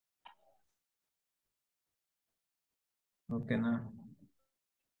ಓಕೆನಾ?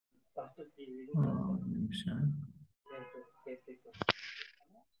 ನಿಮಿಷ.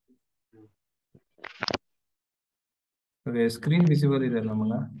 Okay, screen visible ಇದೆ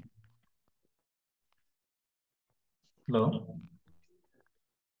ನಮಗ? ಹಲೋ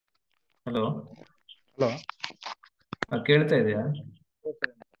ಹಲೋ, ಹಲೋ, ಕೇಳ್ತಾ ಇದೆಯಾ?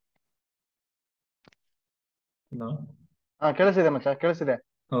 ಹಲೋ, ಕೇಳಿಸಿದೆ ಮಚ್ಚ, ಕೇಳಿಸಿದೆ.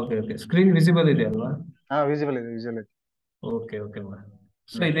 ಓಕೆ ಓಕೆ, ಸ್ಕ್ರೀನ್ ವಿಸಿಬಲ್ ಇದೆ ಅಲ್ವಾ? ವಿಸಿಬಲ್ ಇದೆ, ವಿಸಿಬಲ್ ಇದೆ. Okay okay.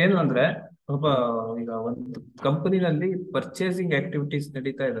 ಸೊ ಇದೇನು ಅಂದ್ರೆ ಒಬ್ಬ ಈಗ ಒಂದು ಕಂಪನಿನಲ್ಲಿ ಪರ್ಚೇಸಿಂಗ್ ಆಕ್ಟಿವಿಟೀಸ್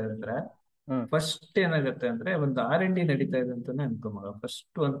ನಡೀತಾ ಇದೆ ಅಂದ್ರೆ ಫಸ್ಟ್ ಏನಾಗುತ್ತೆ ಅಂದ್ರೆ ಒಂದು R&D ನಡೀತಾ ಇದೆ ಅಂತಾನೆ ಅನ್ಕೊಂಬ.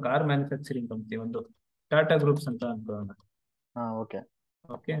 ಫಸ್ಟ್ ಒಂದು ಕಾರ್ ಮ್ಯಾನುಫ್ಯಾಕ್ಚರಿಂಗ್ ಕಂಪ್ನಿ, ಒಂದು ಟಾಟಾ ಗ್ರೂಪ್ಸ್ ಅಂತ ಅನ್ಕೊಳ್ಳೋಣ. ಓಕೆ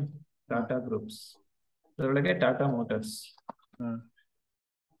ಓಕೆ, ಟಾಟಾ ಗ್ರೂಪ್ಸ್ ಅದರೊಳಗೆ Tata motors.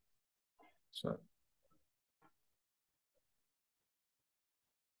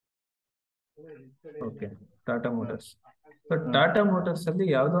 Okay, Tata motors. So Tata motors ಅಲ್ಲಿ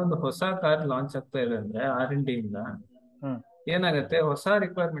ಯಾವ್ದೋ ಒಂದು ಹೊಸ ಕಾರ್ ಲಾಂಚ್ ಆಗ್ತಾ ಇದೆ ಅಂದ್ರೆ R&D ಇಂದ ಏನಾಗುತ್ತೆ, ಹೊಸ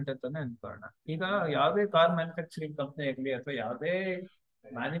ರಿಕ್ವೈರ್ಮೆಂಟ್ ಅಂತಾನೆ ಅನ್ಕೊಳ್ಳೋಣ. ಈಗ ಯಾವ್ದೇ ಕಾರ್ ಮ್ಯಾನುಫ್ಯಾಕ್ಚರಿಂಗ್ ಕಂಪ್ನಿ ಆಗ್ಲಿ ಅಥವಾ ಯಾವ್ದೇ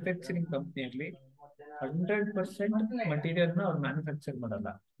ಮ್ಯಾನುಫ್ಯಾಕ್ಚರಿಂಗ್ ಕಂಪ್ನಿ ಆಗ್ಲಿ 100% ಮಟೀರಿಯಲ್ ನ ಅವ್ರು ಮ್ಯಾನುಫ್ಯಾಕ್ಚರ್ ಮಾಡಲ್ಲ.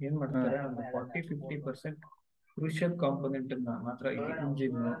 ಏನ್ ಮಾಡ್ತಾರೆ, ಒಂದು 40-50% ಕ್ರೂಷಿಯಲ್ ಕಾಂಪೋನೆಂಟ್ ಮಾತ್ರ,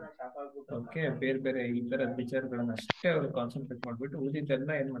 ಇಂಜಿನ್, ಓಕೆ, ಬೇರೆ ಬೇರೆ ಈ ತರ ವಿಚಾರಗಳನ್ನ ಅಷ್ಟೇ ಅವ್ರು ಕಾನ್ಸಂಟ್ರೇಟ್ ಮಾಡ್ಬಿಟ್ಟು ಉಳಿದೆಲ್ಲ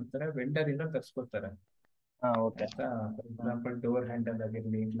ಏನ್ ಮಾಡ್ತಾರೆ, ವೆಂಡರ್ ಇಂದ ತರಿಸ್ಕೊತಾರೆ. ಆಯ್ತಾ? ಫಾರ್ ಎಕ್ಸಾಂಪಲ್ ಡೋರ್ ಹ್ಯಾಂಡಲ್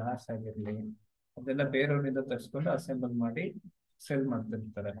ಆಗಿರ್ಲಿ, ಗ್ಲಾಸ್ ಆಗಿರ್ಲಿ, ಅದೆಲ್ಲ ಬೇರೆಯವರಿಂದ ತರಿಸ್ಕೊಂಡು ಅಸೆಂಬಲ್ ಮಾಡಿ ಸೆಲ್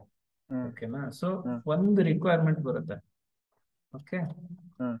ಮಾಡ್ತಿರ್ತಾರೆ. ಓಕೆನಾ? ಸೊ ಒಂದು ರಿಕ್ವೈರ್ಮೆಂಟ್ ಬರುತ್ತೆ. Okay,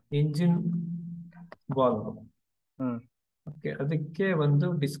 engine valve. ಓಕೆ, ಅದಕ್ಕೆ ಒಂದು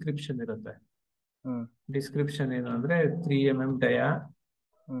ಡಿಸ್ಕ್ರಿಪ್ಷನ್ ಇರುತ್ತೆ. ಡಿಸ್ಕ್ರಿಪ್ಷನ್ ಏನು ಅಂದ್ರೆ 3 mm ಡಯಾ,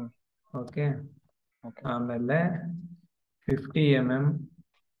 ಓಕೆ, ಆಮೇಲೆ 50 mm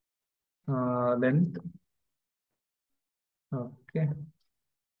ಲೆಂತ್, ಓಕೆ,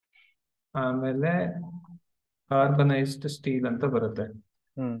 ಆಮೇಲೆ ಕಾರ್ಬನೈಸ್ಡ್ ಸ್ಟೀಲ್ ಅಂತ ಬರುತ್ತೆ.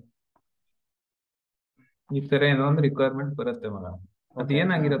 ಈ ತರ ಏನೋ ಒಂದು ರಿಕ್ವೈರ್ಮೆಂಟ್ ಬರುತ್ತೆ ಮಗ. ಅದು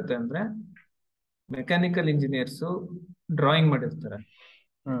ಏನಾಗಿರುತ್ತೆ ಅಂದ್ರೆ ಮೆಕ್ಯಾನಿಕಲ್ ಇಂಜಿನಿಯರ್ಸ್ ಡ್ರಾಯಿಂಗ್ ಮಾಡಿರ್ತಾರೆ.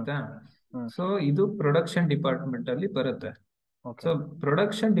 ಆಯ್ತಾ? ಸೊ ಇದು ಪ್ರೊಡಕ್ಷನ್ ಡಿಪಾರ್ಟ್ಮೆಂಟ್ ಅಲ್ಲಿ ಬರುತ್ತೆ. ಸೊ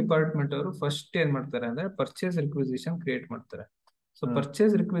ಪ್ರೊಡಕ್ಷನ್ ಡಿಪಾರ್ಟ್ಮೆಂಟ್ ಅವರು ಫಸ್ಟ್ ಏನ್ ಮಾಡ್ತಾರೆ ಅಂದ್ರೆ ಪರ್ಚೇಸ್ ರಿಕ್ವಿಸಿಷನ್ ಕ್ರಿಯೇಟ್ ಮಾಡ್ತಾರೆ. ಸೊ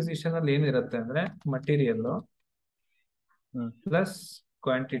ಪರ್ಚೇಸ್ ರಿಕ್ವಿಸಿಷನ್ ಅಲ್ಲಿ ಏನಿರುತ್ತೆ ಅಂದ್ರೆ ಮಟೀರಿಯಲ್ ಪ್ಲಸ್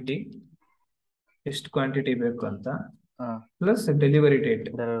ಕ್ವಾಂಟಿಟಿ, ಎಷ್ಟು ಕ್ವಾಂಟಿಟಿ ಬೇಕು ಅಂತ, plus delivery date.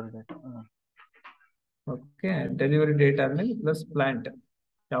 Okay, delivery date ಆದ್ಮೇಲೆ ಪ್ಲಸ್ ಪ್ಲಾಂಟ್,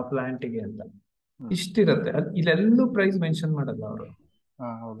 ಯಾವ ಪ್ಲಾಂಟಿಗೆ ಅಂತ ಇಷ್ಟಿರುತ್ತೆ. ಇಲ್ಲೆಲ್ಲೂ ಪ್ರೈಸ್ ಮೆನ್ಷನ್ ಮಾಡಲ್ಲ ಅವರು.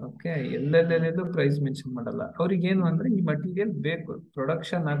 ಓಕೆ, ಎಲ್ಲೆಲ್ಲೆಲ್ಲೂ ಪ್ರೈಸ್ ಮೆನ್ಷನ್ ಮಾಡಲ್ಲ. ಅವ್ರಿಗೆ ಏನು ಅಂದ್ರೆ ಈ ಮಟೀರಿಯಲ್ ಬೇಕು,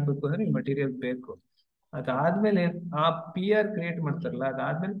 ಪ್ರೊಡಕ್ಷನ್ ಆಗ್ಬೇಕು ಅಂದ್ರೆ ಈ ಮಟೀರಿಯಲ್ ಬೇಕು. ಅದಾದ್ಮೇಲೆ ಆ PR ಕ್ರಿಯೇಟ್ ಮಾಡ್ತಾರಲ್ಲ,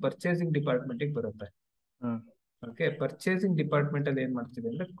 ಅದಾದ್ಮೇಲೆ ಪರ್ಚೇಸಿಂಗ್ ಡಿಪಾರ್ಟ್ಮೆಂಟ್ ಬರುತ್ತೆ. ಓಕೆ, ಪರ್ಚೇಸಿಂಗ್ ಡಿಪಾರ್ಟ್ಮೆಂಟ್ ಅಲ್ಲಿ ಏನ್ ಮಾಡ್ತೀವಿ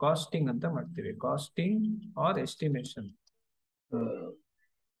ಅಂದ್ರೆ ಕಾಸ್ಟಿಂಗ್ ಅಂತ ಮಾಡ್ತೀವಿ. Casting R estimation.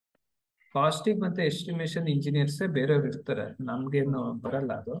 ಕಾಸ್ಟಿಂಗ್ ಮತ್ತೆ ಎಸ್ಟಿಮೇಶನ್ ಇಂಜಿನಿಯರ್ಸ್ ಬೇರೆಯವ್ರು ಇರ್ತಾರೆ, ನಮ್ಗೇನು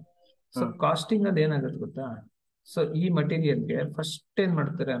ಬರಲ್ಲ ಅದು. ಸೊ ಕಾಸ್ಟಿಂಗ್ ಅದು ಏನಾಗುತ್ತೆ ಗೊತ್ತಾ? ಸೊ ಈ ಮಟೀರಿಯಲ್ಗೆ ಫಸ್ಟ್ ಏನ್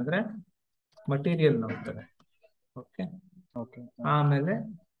ಮಾಡ್ತಾರೆ ಅಂದ್ರೆ ಮಟೀರಿಯಲ್ ನೋಡ್ತಾರೆ. ಓಕೆ, ಆಮೇಲೆ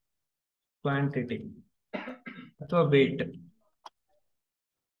ಕ್ವಾಂಟಿಟಿ ಅಥವಾ wait,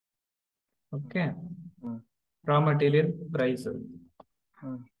 okay, raw material price,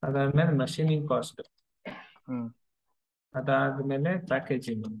 ಅದಾದ್ಮೇಲೆ ಮಷೀನಿಂಗ್ ಕಾಸ್ಟ್, ಅದಾದ್ಮೇಲೆ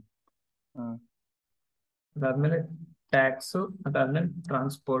ಪ್ಯಾಕೇಜಿಂಗ್, ಅದಾದ್ಮೇಲೆ ಟ್ಯಾಕ್ಸ್, ಅದಾದ್ಮೇಲೆ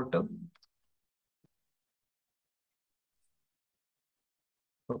ಟ್ರಾನ್ಸ್ಪೋರ್ಟ್.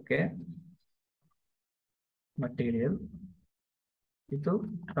 ಓಕೆ, ಮಟೀರಿಯಲ್, ಇದು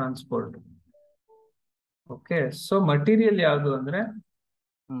ಟ್ರಾನ್ಸ್ಪೋರ್ಟ್. ಓಕೆ, ಸೊ ಮಟೀರಿಯಲ್ ಯಾವುದು ಅಂದ್ರೆ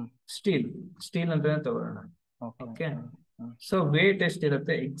ಸ್ಟೀಲ್. ಸ್ಟೀಲ್ ಅಂತಾನೆ ತಗೊಳ್ಳೋಣ. ಓಕೆ, ಸೊ ವೇಟ್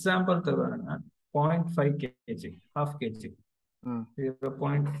ಎಷ್ಟಿರುತ್ತೆ? ಎಕ್ಸಾಂಪಲ್ ತಗೊಳ್ಳೋಣ, 0.5 kg, half kg,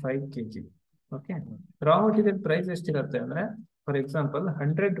 0.5 kg. Okay, raw material price ಎಷ್ಟಿರುತ್ತೆ ಅಂದ್ರೆ for example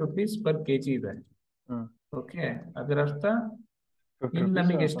 100 rupees per kg ಇದೆ. ಓಕೆ, ಅದರ ಅರ್ಥ ಇಲ್ಲಿ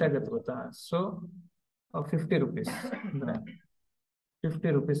ನಮಗೆ ಎಷ್ಟಾಗುತ್ತೆ ಗೊತ್ತಾ? ಸೊ 50 rupees ಅಂದ್ರೆ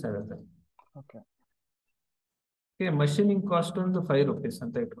 50 rupees ಆಗುತ್ತೆ. ಓಕೆ, ಮಷೀನಿಂಗ್ ಕಾಸ್ಟ್ ಒಂದು 5 rupees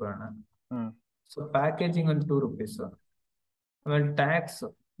ಅಂತ ಇಟ್ಕೊಳ್ಳೋಣ. ಸೊ ಪ್ಯಾಕೇಜಿಂಗ್ ಒಂದು 2 rupees, ಆಮೇಲೆ ಟ್ಯಾಕ್ಸ್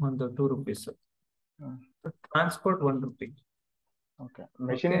ಒಂದು 2 rupees, transport 1 rupee.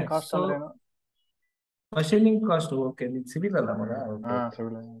 Machining cost, okay, ನೀನ್ ಸಿವಿಲ್ ಅಲ್ಲ ಮಗ?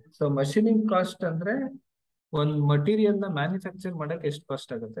 ಸೊ ಮಷೀನಿಂಗ್ ಕಾಸ್ಟ್ ಅಂದ್ರೆ ಒಂದ್ ಮಟೀರಿಯಲ್ ನ ಮ್ಯಾನುಫ್ಯಾಕ್ಚರ್ ಮಾಡಕ್ ಎಷ್ಟು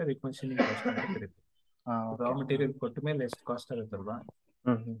ಕಾಸ್ಟ್ ಆಗುತ್ತೆ, ಅದಕ್ಕೆ ಮಷೀನಿಂಗ್ ಕಾಸ್ಟ್ ಅಂತ ಕರೀತೀವಿ. ರಾ ಮಟೀರಿಯಲ್ ಕೊಟ್ಟ ಮೇಲೆ ಎಷ್ಟು ಕಾಸ್ಟ್ ಆಗುತ್ತಲ್ವಾ,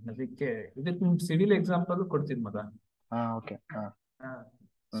 ಅದಕ್ಕೆ. ಇದಕ್ಕೆ ನಿಮ್ ಸಿವಿಲ್ ಎಕ್ಸಾಂಪಲ್ ಕೊಡ್ತೀನಿ ಮಗ.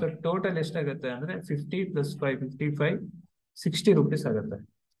 ಸೊ ಟೋಟಲ್ ಎಷ್ಟಾಗುತ್ತೆ ಅಂದ್ರೆ 50 + 5 55 60 ರೂಪೀಸ್ ಆಗುತ್ತೆ.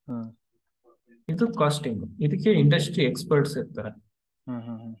 ಇದು ಕಾಸ್ಟಿಂಗ್. ಇದಕ್ಕೆ ಇಂಡಸ್ಟ್ರಿ ಎಕ್ಸ್ಪರ್ಟ್ಸ್ ಇರ್ತಾರೆ.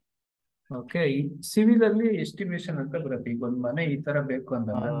 ಓಕೆ. ಸಿವಿಲ್ ಅಲ್ಲಿ ಎಸ್ಟಿಮೇಶನ್ ಅಂತ ಬರುತ್ತೆ. ಈಗ ಒಂದ್ ಮನೆ ಈ ತರ ಬೇಕು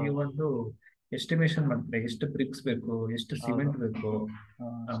ಅಂದಾಗ ನೀವೊಂದು ಎಸ್ಟಿಮೇಶನ್ ಮಾಡ್ತೀರಾ, ಎಷ್ಟು ಬ್ರಿಕ್ಸ್ ಬೇಕು, ಎಷ್ಟು ಸಿಮೆಂಟ್ ಬೇಕು,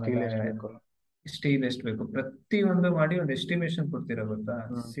 ಆಮೇಲೆ ಸ್ಟೀಲ್ ಎಷ್ಟು ಬೇಕು, ಪ್ರತಿಯೊಂದು ಮಾಡಿ ಒಂದು ಎಸ್ಟಿಮೇಶನ್ ಕೊಡ್ತೀರಾ ಗೊತ್ತಾ.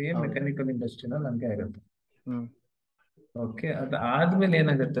 ಸೇಮ್ ಮೆಕ್ಯಾನಿಕಲ್ ಇಂಡಸ್ಟ್ರಿನಲ್ಲಿ ಹಂಗೆ ಆಗುತ್ತೆ. ಓಕೆ. ಅದಾದ್ಮೇಲೆ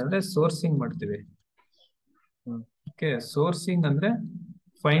ಏನಾಗುತ್ತೆ ಅಂದ್ರೆ ಸೋರ್ಸಿಂಗ್ ಮಾಡ್ತೀವಿ. ಓಕೆ. ಸೋರ್ಸಿಂಗ್ ಅಂದ್ರೆ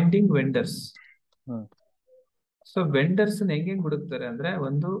ಫೈಂಡಿಂಗ್ ವೆಂಡರ್ಸ್. ಸೊ ವೆಂಡರ್ಸ್ ಹೆಂಗೆ ಹುಡುಕ್ತಾರೆ ಅಂದ್ರೆ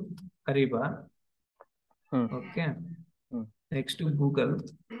ಒಂದು ಅರಿಬಾ, ಓಕೆ, ನೆಕ್ಸ್ಟ್ ಗೂಗಲ್,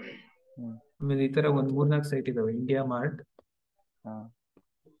 ಆಮೇಲೆ ಈ ತರ ಒಂದ್ 3-4 ಸೈಟ್ ಇದಾವೆ. India mart,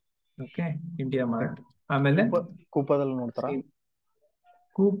 okay, India mart. ಆಮೇಲೆ ಕೂಪದಲ್ಲಿ ನೋಡ್ತಾರ.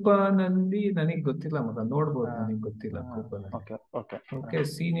 ಕೂಪನಲ್ಲಿ ನನಗೆ ಗೊತ್ತಿಲ್ಲ ಮಗ, ನೋಡ್ಬೋದು, ನನಗೆ ಗೊತ್ತಿಲ್ಲ ಕೂಪನಲ್ಲಿ. ಓಕೆ.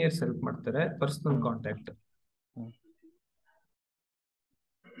 ಸೀನಿಯರ್ಸ್ ಹೆಲ್ಪ್ ಮಾಡ್ತಾರೆ, ಪರ್ಸನಲ್ ಕಾಂಟ್ಯಾಕ್ಟ್.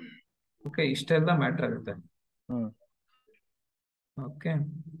 ಓಕೆ. ಇಷ್ಟೆಲ್ಲ ಮ್ಯಾಟರ್ ಆಗುತ್ತೆ. ಓಕೆ.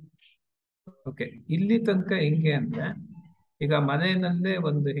 ಓಕೆ. ಇಲ್ಲಿ ತನಕ ಹೆಂಗೆ ಅಂದ್ರೆ ಈಗ ಮನೆಯಲ್ಲೇ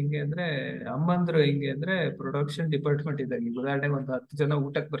ಒಂದು ಹೆಂಗೆ ಅಂದ್ರೆ ಅಮ್ಮಂದ್ರು ಹೆಂಗೆ ಅಂದ್ರೆ ಪ್ರೊಡಕ್ಷನ್ ಡಿಪಾರ್ಟ್ಮೆಂಟ್ ಇದ್ದಾಗ, ಈಗ ಉದಾಹರಣೆಗೆ ಒಂದು 10 ಜನ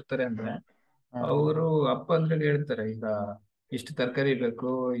ಊಟಕ್ಕೆ ಬರ್ತಾರೆ ಅಂದ್ರೆ ಅವರು ಅಪ್ಪಂದ್ರಿಗೆ ಹೇಳ್ತಾರೆ, ಈಗ ಇಷ್ಟು ತರಕಾರಿ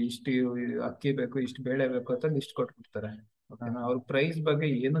ಬೇಕು, ಇಷ್ಟು ಅಕ್ಕಿ ಬೇಕು, ಇಷ್ಟು ಬೇಳೆ ಬೇಕು ಅಂತ ಲಿಸ್ಟ್ ಕೊಟ್ಬಿಡ್ತಾರೆ. ಓಕೆನಾ. ಅವ್ರ ಪ್ರೈಸ್ ಬಗ್ಗೆ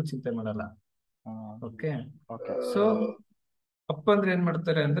ಏನು ಚಿಂತೆ ಮಾಡಲ್ಲ. ಓಕೆ. ಸೊ ಅಪ್ಪಂದ್ರೆ ಏನ್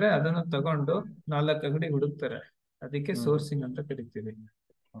ಮಾಡ್ತಾರೆ ಅಂದ್ರೆ ಅದನ್ನ ತಗೊಂಡು 4 ಅಂಗಡಿ ಹುಡುಕ್ತಾರೆ. ಅದಕ್ಕೆ ಸೋರ್ಸಿಂಗ್ ಅಂತ ಕರಿತೀವಿ.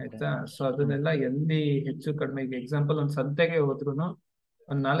 ಆಯ್ತಾ. ಸೊ ಅದನ್ನೆಲ್ಲ ಎಲ್ಲಿ ಹೆಚ್ಚು ಕಡಿಮೆ, ಈಗ ಎಕ್ಸಾಂಪಲ್ ಒಂದ್ ಸಂತೆಗೆ ಹೋದ್ರುನು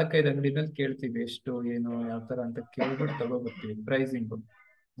ಒಂದ್ 4-5 ಅಂಗಡಿನಲ್ಲಿ ಕೇಳ್ತೀವಿ ಎಷ್ಟು ಏನು ಯಾವ ತರ ಅಂತ ಕೇಳ್ಬಿಟ್ಟು ತಗೋಬರ್ತೀವಿ ಪ್ರೈಸಿಂಗ್.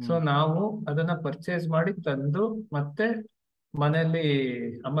 ಸೊ ನಾವು ಅದನ್ನ ಪರ್ಚೇಸ್ ಮಾಡಿ ತಂದು ಮತ್ತೆ ಮನೆಯಲ್ಲಿ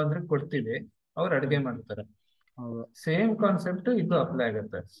ಅಮ್ಮಂದ್ರಿಗೆ ಕೊಡ್ತೀವಿ, ಅವ್ರು ಅಡ್ಗೆ ಮಾಡ್ತಾರೆ. ಸೇಮ್ ಕಾನ್ಸೆಪ್ಟ್ ಇದು ಅಪ್ಲೈ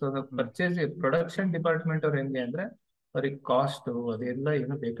ಆಗುತ್ತೆ. ಸೊ ಪರ್ಚೇಸ್ ಪ್ರೊಡಕ್ಷನ್ ಡಿಪಾರ್ಟ್ಮೆಂಟ್ ಅವ್ರು ಹೆಂಗೆ ಅಂದ್ರೆ ಅವ್ರಿಗೆ ಕಾಸ್ಟ್ ಅದೆಲ್ಲ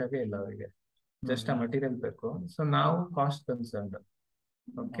ಏನು ಬೇಕಾಗೇ ಇಲ್ಲ, ಅವರಿಗೆ ಜಸ್ಟ್ ಆ ಮಟೀರಿಯಲ್ ಬೇಕು. ಸೊ ನಾವು ಕಾಸ್ಟ್ ಕನ್ಸರ್ನ್.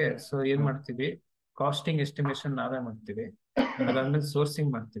 ಓಕೆ. ಸೊ ಏನ್ ಮಾಡ್ತೀವಿ, ಕಾಸ್ಟಿಂಗ್ ಎಸ್ಟಿಮೇಶನ್ ನಾವೇ ಮಾಡ್ತೀವಿ. ಅದಾದ್ಮೇಲೆ ಸೋರ್ಸಿಂಗ್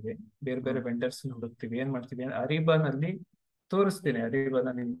ಮಾಡ್ತೀವಿ, ಬೇರೆ ಬೇರೆ ವೆಂಡರ್ಸ್ ಹುಡುಕ್ತಿವಿ. ಏನ್ ಮಾಡ್ತೀವಿ, ಅರಿಬಾನಲ್ಲಿ ತೋರಿಸ್ತೀನಿ. ಅರಿಬಾನ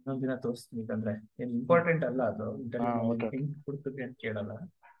ಇನ್ನೊಂದ್ ದಿನ ತೋರಿಸ್ತೀನಿ, ಯಾಕಂದ್ರೆ ಏನ್ ಇಂಪಾರ್ಟೆಂಟ್ ಅಲ್ಲ ಅದು, ಇಂಟರ್ವ್ಯೂ ಹೆಂಗ್ ಹುಡುಕ್ತಿವಿ ಅಂತ ಕೇಳಲ್ಲ.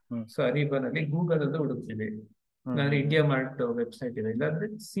 ಸೊ ಅರಿಬಾನಲ್ಲಿ ಗೂಗಲ್ ಅಲ್ಲೂ ಹುಡುಕ್ತಿವಿ, ಇಲ್ಲಾಂದ್ರೆ ಇಂಡಿಯಾ ಮಾರ್ಟ್ ವೆಬ್ಸೈಟ್ ಇದೆ, ಇಲ್ಲಾಂದ್ರೆ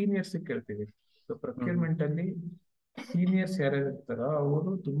ಸೀನಿಯರ್ಸ್ ಕೇಳ್ತೀವಿ. ಸೊ ಪ್ರೊಕ್ಯೂರ್ಮೆಂಟ್ ಅಲ್ಲಿ ಸೀನಿಯರ್ಸ್ ಯಾರು ಇರ್ತಾರೋ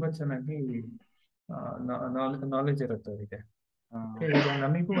ಅವರು ತುಂಬಾ ಚೆನ್ನಾಗಿ ನಾಲೆಜ್ ಇರುತ್ತೆ ಅವರಿಗೆ. ಈಗ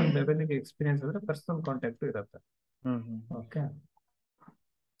ನಮಿಗೂ ಒಂದ್ ಲೆವೆಲ್ಗೆ ಎಕ್ಸ್ಪೀರಿಯನ್ಸ್ ಅಂದ್ರೆ ಪರ್ಸನಲ್ ಕಾಂಟ್ಯಾಕ್ಟ್ ಇರುತ್ತೆ. ಓಕೆ.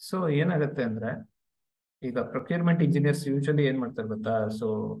 ಸೊ ಏನಾಗುತ್ತೆ ಅಂದ್ರೆ ಈಗ ಪ್ರೊಕ್ಯೂರ್ಮೆಂಟ್ ಇಂಜಿನಿಯರ್ಸ್ ಯೂಶಲಿ ಏನ್ ಮಾಡ್ತಾರೆ ಗೊತ್ತಾ. ಸೊ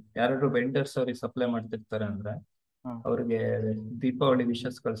ಯಾರಾದ್ರು ವೆಂಡರ್ಸ್ ಅವ್ರಿಗೆ ಸಪ್ಲೈ ಮಾಡ್ತಿರ್ತಾರೆ ಅಂದ್ರೆ ಅವ್ರಿಗೆ ದೀಪಾವಳಿ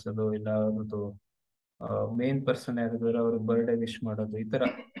ವಿಶಸ್ ಕಳ್ಸೋದು, ಇಲ್ಲ ಅವ್ರದ್ದು ಮೇನ್ ಪರ್ಸನ್ ಯಾರಿದ್ರು ಅವ್ರಿಗೆ ಬರ್ಡೇ ವಿಶ್ ಮಾಡೋದು, ಈ ತರ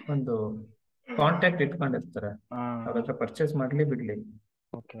ಒಂದು ಕಾಂಟ್ಯಾಕ್ಟ್ ಇಟ್ಕೊಂಡಿರ್ತಾರೆ. ಅವ್ರ ಹತ್ರ ಪರ್ಚೇಸ್ ಮಾಡ್ಲಿ ಬಿಡ್ಲಿ.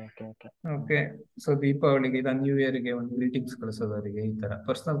 ಓಕೆ. ಸೊ ದೀಪಾವಳಿಗೆ ಇಲ್ಲ ನ್ಯೂ ಇಯರ್ಗೆ ಒಂದು ಗ್ರೀಟಿಂಗ್ಸ್ ಕಳಿಸೋದು ಅವರಿಗೆ, ಈ ತರ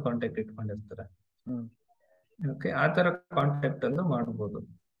ಪರ್ಸನಲ್ ಕಾಂಟ್ಯಾಕ್ಟ್ ಇಟ್ಕೊಂಡಿರ್ತಾರೆ. ಓಕೆ. ಆ ತರ ಕಾಂಟ್ಯಾಕ್ಟ್ ಅನ್ನು ಮಾಡ್ಬೋದು.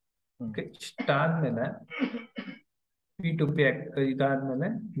 ಓಕೆ. ಇಷ್ಟಾದ್ಮೇಲೆ P2P ಇದಾದ್ಮೇಲೆ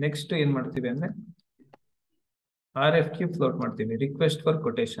ನೆಕ್ಸ್ಟ್ ಏನ್ ಮಾಡ್ತೀವಿ ಅಂದ್ರೆ RFQ ಫ್ಲೋಟ್ ಮಾಡ್ತೀವಿ, request for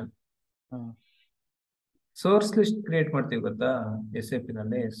quotation. Source list create ಮಾಡ್ತೀವಿ ಗೊತ್ತಾ SAP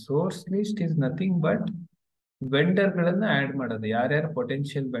ನಲ್ಲಿ. Source list is nothing but vendor ಗಳನ್ನ ಆಡ್ ಮಾಡೋದು, ಯಾರ್ಯಾರು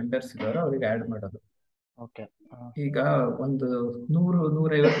ಪೊಟೆನ್ಶಿಯಲ್ ವೆಂಡರ್ಸ್ ಇದಾರೋ ಅವ್ರಿಗೆ ಆಡ್ ಮಾಡೋದು. ಈಗ ಒಂದು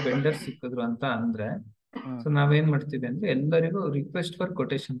 100-150 ವೆಂಡರ್ಸ್ ಸಿಕ್ಕಿದ್ರು ಅಂತ ಅಂದ್ರೆ ಸೊ ನಾವೇನ್ ಮಾಡ್ತೀವಿ ಅಂದ್ರೆ ಎಲ್ಲರಿಗೂ ರಿಕ್ವೆಸ್ಟ್ ಫಾರ್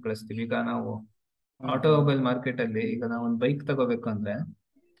ಕೊಟೇಶನ್ ಕಳಿಸ್ತೀವಿ. ಈಗ ನಾವು ಆಟೋಮೊಬೈಲ್ ಮಾರ್ಕೆಟ್ ಅಲ್ಲಿ ಈಗ ನಾವು ಒಂದು ಬೈಕ್ ತಗೋಬೇಕು ಅಂದ್ರೆ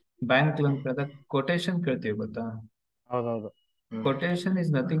ಬ್ಯಾಂಕ್ ಲೋನ್ ಕೇಳಿದಾಗ ಕೊಟೇಶನ್ ಕೇಳ್ತೀವಿ ಗೊತ್ತಾ. Quotation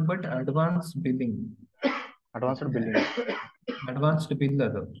is nothing but advance billing. Advanced bill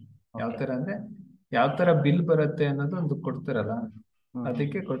ಅದು ಯಾವ ತರ ಅಂದ್ರೆ ಯಾವ ತರ ಬಿಲ್ ಬರುತ್ತೆ ಅನ್ನೋದು ಒಂದು ಕೊಡ್ತಾರಲ್ಲ,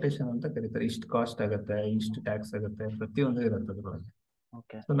 ಅದಕ್ಕೆ ಕೊಟೇಶನ್ ಅಂತ ಕರೀತಾರೆ. ಇಷ್ಟು ಕಾಸ್ಟ್ ಆಗುತ್ತೆ, ಇಷ್ಟು ಟ್ಯಾಕ್ಸ್ ಆಗುತ್ತೆ, ಪ್ರತಿಯೊಂದು ಇರುತ್ತೆ ಅದ್ರೊಳಗೆ.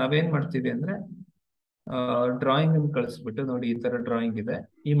 ಸೊ ನಾವೇನ್ ಮಾಡ್ತೀವಿ ಅಂದ್ರೆ ಡ್ರಾಯಿಂಗ್ ಅನ್ನು ಕಳಿಸ್ಬಿಟ್ಟು, ನೋಡಿ ಈ ತರ ಡ್ರಾಯಿಂಗ್ ಇದೆ,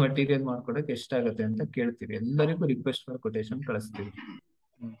 ಈ ಮಟೀರಿಯಲ್ ಮಾಡ್ಕೊಡಕ್ಕೆ ಎಷ್ಟಾಗುತ್ತೆ ಅಂತ ಕೇಳ್ತೀವಿ. ಎಲ್ಲರಿಗೂ ರಿಕ್ವೆಸ್ಟ್ ಫಾರ್ ಕೊಟೇಶನ್ ಕಳಿಸ್ತೀವಿ.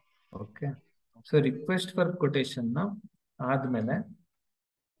 Okay. So request for quotation ಆದ್ಮೇಲೆ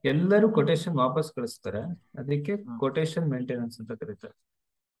ಎಲ್ಲರೂ ಕೊಟೇಶನ್ ವಾಪಸ್ ಕಳಿಸ್ತಾರೆ, ಅದಕ್ಕೆ ಕೊಟೇಶನ್ ಮೇಂಟೆನೆನ್ಸ್ ಅಂತ ಕರೀತಾರೆ.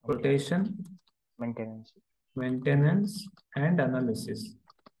 Quotation maintenance and analysis.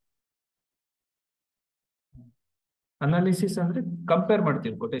 Analysis ಅಂದ್ರೆ ಕಂಪೇರ್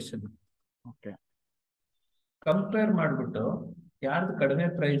ಮಾಡ್ತೀವಿ ಕೊಟೇಶನ್. ಕಂಪೇರ್ ಮಾಡ್ಬಿಟ್ಟು ಯಾರ್ದು ಕಡಿಮೆ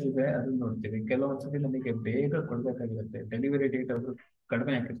ಪ್ರೈಸ್ ಇದೆ ಅದನ್ನ ನೋಡ್ತೀವಿ. ಕೆಲವೊಂದ್ಸತಿ ನಮಗೆ ಬೇಗ ಕೊಡ್ಬೇಕಾಗಿರುತ್ತೆ, ಡೆಲಿವರಿ ಡೇಟ್ ಅವರು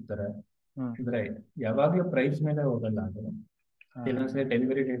ಕಡಿಮೆ ಹಾಕಿರ್ತಾರೆ. ಅಂದ್ರೆ ಯಾವಾಗ್ಲೂ ಪ್ರೈಸ್ ಮೇಲೆ ಹೋಗಲ್ಲ ಅದು, ಕೆಲವೊಂದ್ಸತಿ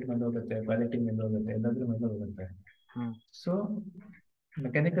ಡೆಲಿವರಿ ಡೇಟ್ ಮೇಲೆ ಹೋಗುತ್ತೆ, ಕ್ವಾಲಿಟಿ ಮೇಲೆ ಹೋಗುತ್ತೆ, ಎಲ್ಲದ್ರ ಮೇಲೆ ಹೋಗುತ್ತೆ. ಸೊ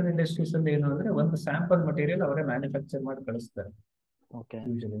ಮೆಕ್ಯಾನಿಕಲ್ ಇಂಡಸ್ಟ್ರೀಸ್ ಅಲ್ಲಿ ಏನು ಅಂದ್ರೆ ಒಂದು ಸ್ಯಾಂಪಲ್ ಮಟೀರಿಯಲ್ ಅವರೇ ಮ್ಯಾನುಫ್ಯಾಕ್ಚರ್ ಮಾಡಿ ಕಳಿಸ್ತಾರೆ. ಓಕೆ.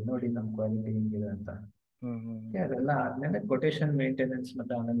 ಯೂಶಲಿ ನೋಡಿ ನಮ್ಮ ಕ್ವಾಲಿಟಿ ಹಿಂಗಿದೆ ಅಂತ. ಹ್ಮ್. ಅದೆಲ್ಲ ಆದ್ಮೇಲೆ ಕೊಟೇಶನ್ ಮೇಂಟೆನೆನ್ಸ್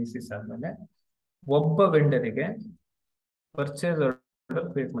ಮತ್ತೆ ಅನಾಲಿಸಿಸ್ ಆದ್ಮೇಲೆ ಒಬ್ಬ ವೆಂಡರಿಗೆ ಪರ್ಚೇಸ್ ಆರ್ಡರ್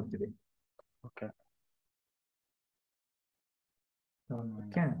ಕ್ರಿಯೇಟ್ ಮಾಡ್ತೀವಿ. ಓಕೆ.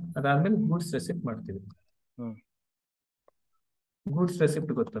 ಓಕೆ, ಅದಾದ್ಮೇಲೆ ಗೂಡ್ಸ್ ರೆಸಿಪ್ಟ್ ಮಾಡ್ತೀವಿ. ಗೂಡ್ಸ್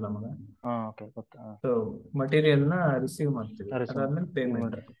ರೆಸಿಪ್ಟ್ ಗೊತ್ತಲ್ಲ ಮಗ? ಓಕೆ ಗೊತ್ತಾ. ಸೊ ಮಟೀರಿಯಲ್ ನ ರಿಸೀವ್ ಮಾಡ್ತೀವಿ, ರಿಸೀವ್ ಅದಾದ್ಮೇಲೆ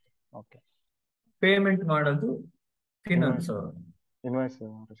ಪೇಮೆಂಟ್. ಓಕೆ. ಪೇಮೆಂಟ್ ಮಾಡೋದು ಫಿನಾನ್ಸ್ ಅವರು, invoice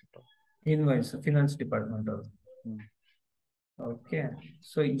receipt, invoice finance department ಅವರು. ಓಕೆ,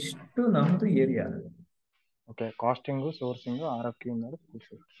 ಸೊ ಇಷ್ಟು ನಮ್ದು ಏರಿಯಾ. ಓಕೆ, ಕಾಸ್ಟಿಂಗು, ಸೋರ್ಸಿಂಗು, RFQ,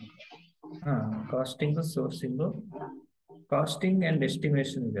 ಹಾ, ಕಾಸ್ಟಿಂಗ್, ಸೋರ್ಸಿಂಗು, ಕಾಸ್ಟಿಂಗ್ ಅಂಡ್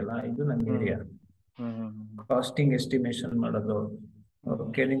ಎಸ್ಟಿಮೇಶನ್ ಇದೆಯಲ್ಲ, ಇದು ನಮ್ಮ ಏರಿಯಾ. ಕಾಸ್ಟಿಂಗ್ ಎಸ್ಟಿಮೇಶನ್ ಮಾಡೋದು.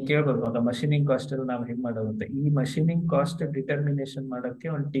 ಓಕೆ, ನೀವು ಕೇಳ್ಬೋದು ಮಷೀನಿಂಗ್ ಕಾಸ್ಟ್ ಅಲ್ಲಿ ನಾವು ಹೆಂಗ್ ಮಾಡೋದು ಅಂತ. ಈ ಮಷೀನಿಂಗ್ ಕಾಸ್ಟ್ ಡಿಟರ್ಮಿನೇಷನ್ ಮಾಡೋಕ್ಕೆ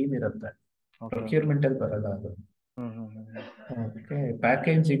ಒಂದು ಟೀಮ್ ಇರುತ್ತೆ, ಪ್ರೊಕ್ಯೂರ್ಮೆಂಟ್ ಅಲ್ಲಿ ಬರಲ್ಲ ಅದು. ಓಕೆ,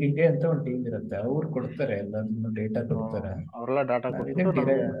 ಪ್ಯಾಕೇಜಿಂಗ್ ಅಂತ ಒಂದು ಟೀಮ್ ಇರುತ್ತೆ, ಅವ್ರು ಕೊಡ್ತಾರೆ ಎಲ್ಲದನ್ನು, ಡೇಟಾ ಕೊಡ್ತಾರೆ, ಅವರೆಲ್ಲ ಡಾಟಾ ಕೊಟ್ಟು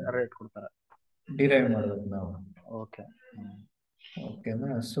ರೇಟ್ ಕೊಡ್ತಾರೆ, ಡಿರೈವ್ ಮಾಡೋದು ನಾವು. ಓಕೆ.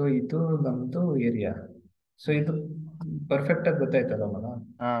 ಓಕೆನಾ, ಸೊ ಇದು ನಮ್ದು ಏರಿಯಾ. ಸೊ ಇದು ಪರ್ಫೆಕ್ಟ್ ಆಗಿ ಗೊತ್ತಾಯ್ತಲ್ಲ ಮಗ?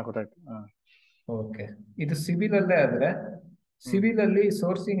 ಗೊತ್ತಾಯ್ತು. ಓಕೆ, ಇದು ಸಿವಿಲ್ ಅಲ್ಲೇ ಆದ್ರೆ, ಸಿವಿಲ್ ಅಲ್ಲಿ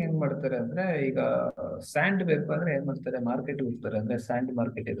ಸೋರ್ಸಿಂಗ್ ಹೆಂಗ್ ಮಾಡ್ತಾರೆ ಅಂದ್ರೆ, ಈಗ ಸ್ಯಾಂಡ್ ಬೇಕು ಅಂದ್ರೆ ಏನ್ ಮಾಡ್ತಾರೆ, ಮಾರ್ಕೆಟ್ ಹೋಗ್ತಾರೆ, ಅಂದ್ರೆ ಸ್ಯಾಂಡ್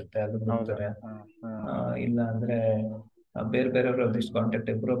ಮಾರ್ಕೆಟ್ ಇರುತ್ತೆ ಅಲ್ಲಿ ಹೋಗ್ತಾರೆ. ಇಲ್ಲ ಅಂದ್ರೆ ಬೇರೆ ಬೇರೆಯವರು ಒಂದಿಷ್ಟು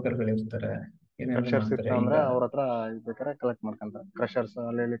ಕಾಂಟ್ಯಾಕ್ಟ್ ಬ್ರೋಕರ್ಗಳು ಇರ್ತಾರೆ, ಏನೇನೋ ಮಾಡ್ತಾರೆ. ಈಗ ಅವ್ರ ಹತ್ರ ಬೇಕಾದ್ರೆ ಕಲೆಕ್ಟ್ ಮಾಡ್ಕೊಂತಾರೆ, ಕ್ರಷರ್ಸ್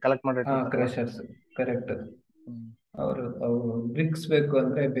ಅಲ್ಲಿ ಕಲೆಕ್ಟ್ ಮಾಡಿ. Crushers, correct. ಅವರು ಬ್ರಿಕ್ಸ್ ಬೇಕು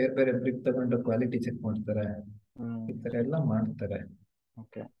ಅಂದ್ರೆ ಬೇರೆ ಬೇರೆ ಬ್ರಿಕ್ ತಗೊಂಡು ಕ್ವಾಲಿಟಿ ಚೆಕ್ ಮಾಡ್ತಾರೆ, ಈ ತರ ಎಲ್ಲ ಮಾಡ್ತಾರೆ.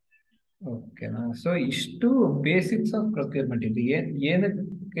 ಓಕೆನಾ, ಸೊ ಇಷ್ಟು ಬೇಸಿಕ್ಸ್ ಆಫ್ ಪ್ರೊಕ್ಯೂರ್ಮೆಂಟ್. ಇದು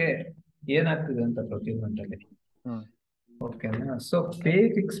ಏನಕ್ಕೆ ಏನಾಗ್ತಿದೆ ಅಂತ ಪ್ರೊಕ್ಯೂರ್ಮೆಂಟ್ ಅಲ್ಲಿ. ಓಕೆನಾ, ಸೊ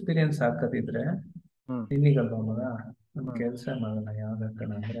ಫೇಕ್ ಎಕ್ಸ್ಪೀರಿಯನ್ಸ್ ಹಾಕದಿದ್ರೆ ನಿನಗಲ್ವ ಮಗ, ಒಂದು ಕೆಲಸ ಮಾಡೋಣ. ಯಾವ್ದು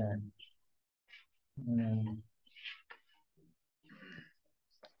ಹಾಕೋಣ ಅಂದ್ರೆ,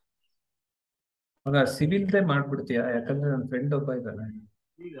 ಮಗ ಸಿವಿಲ್ದೇ ಮಾಡ್ಬಿಡ್ತೀಯಾ? ಯಾಕಂದ್ರೆ ನನ್ನ ಫ್ರೆಂಡ್ ಒಬ್ಬ ಇದ್ದಾನೆ.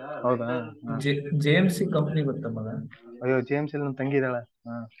 ಹೌದಾ? JMC ಕಂಪ್ನಿ ಗೊತ್ತಾ ಮಗ? ಅಯ್ಯೋ, JMC ನನ್ನ ತಂಗಿ ಇದ್ದಾಳೆ.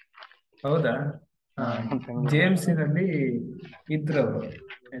 ಹೌದಾ? JMC ನಲ್ಲಿ ಇದ್ರವರು,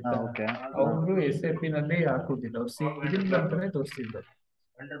 ಆಯ್ತಾ? ಅವರು SAP ನಲ್ಲಿ ಹಾಕುದಿಲ್ಲ, ಅವ್ರು ಸಿವಿಲ್ ಅಂತಾನೆ ತೋರಿಸಿದ್ರು.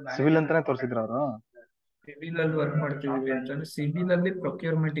 ಸಿವಿಲ್ ಅಂತಾನೆ ತೋರಿಸಿದ್ರು ಅವರು. ಸಿವಿಲ್ ಅಲ್ಲಿ ವರ್ಕ್ ಮಾಡ್ತಿದೀವಿ ಅಂತಂದ್ರೆ, ಸಿವಿಲ್ ಅಲ್ಲಿ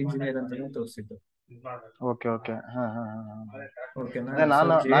ಪ್ರೊಕ್ಯೂರ್ಮೆಂಟ್ ಇಂಜಿನಿಯರ್ ಅಂತಾನೆ ತೋರಿಸಿದ್ರು. ಓಕೆ. ಓಕೆನಾ,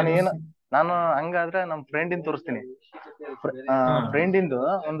 ನಾನು ಹಂಗಾದ್ರೆ ನಮ್ಮ ಫ್ರೆಂಡ್ ಇಂದ ತೋರಿಸ್ತೀನಿ. ಫ್ರೆಂಡ್ ಇಂದು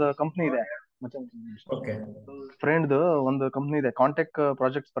ಒಂದು ಕಂಪ್ನಿ ಇದೆ, ಫ್ರೆಂಡ್ ಒಂದು ಕಂಪ್ನಿ ಇದೆ, ಕಾಂಟೆಕ್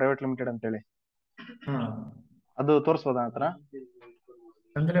ಪ್ರಾಜೆಕ್ಟ್ಸ್ ಪ್ರೈವೇಟ್ ಲಿಮಿಟೆಡ್ ಅಂತ ಹೇಳಿ. ಅದು ತೋರಿಸ್ಬೋದಾ ಆತರ?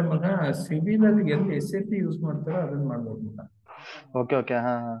 ಅಂದ್ರೆ ಮಗ, ಸಿವಿಲ್ ಅಲ್ಲಿ ಎಲ್ಲಿ SAP ಯೂಸ್ ಮಾಡ್ತಾರೋ ಅದನ್ನ ಮಾಡ್ಬೋದು ಮಗ. ಓಕೆ.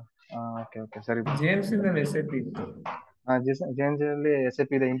 ಸರಿ. JMC ನಲ್ಲಿ SAP ಇತ್ತು. JMC ಅಲ್ಲಿ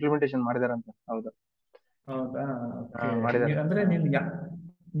SAP ಇದೆ, ಇಂಪ್ಲಿಮೆಂಟೇಷನ್ ಮಾಡಿದಾರಂತ. ಹೌದಾ? ಅಂದ್ರೆ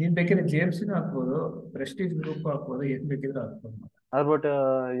ನೀನ್ ಬೇಕಿದ್ರೆ JMC ಹಾಕ್ಬೋದು, ಪ್ರೆಸ್ಟೀಜ್ ಗ್ರೂಪ್ ಹಾಕ್ಬೋದು, ಏನ್ ಬೇಕಿದ್ರೆ ಹಾಕ್ಬೋದು. ಬಟ್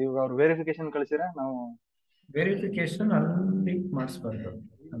ಇವಾಗ ಅವ್ರು ವೆರಿಫಿಕೇಶನ್ ಕಳಿಸಿದ್ರೆ ನಾವು ವೆರಿಫಿಕೇಶನ್ ಅಲ್ಲಿ ಮಾಡಿಸ್ಬಾರ್ದು.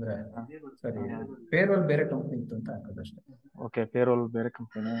 ಅಂದ್ರೆ ಸರಿ, ಪೇರೋಲ್ ಬೇರೆ ಕಂಪ್ನಿ ಇತ್ತು ಅಂತ ಹಾಕೋದಷ್ಟೇ. ಓಕೆ, ಪೇರೋಲ್ ಬೇರೆ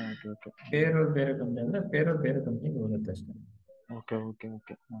ಕಂಪ್ನಿ. ಪೇರೋಲ್ ಬೇರೆ ಕಂಪ್ನಿ ಅಂದ್ರೆ ಪೇರೋಲ್ ಬೇರೆ ಕಂಪ್ನಿಗೆ ಹೋಗುತ್ತೆ ಅಷ್ಟೇ.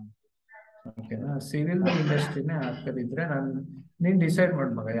 ಓಕೆನಾ, ಸಿವಿಲ್ ಇಂಡಸ್ಟ್ರಿನೇ ಹಾಕೋದಿದ್ರೆ ನೀನ್ ಡಿಸೈಡ್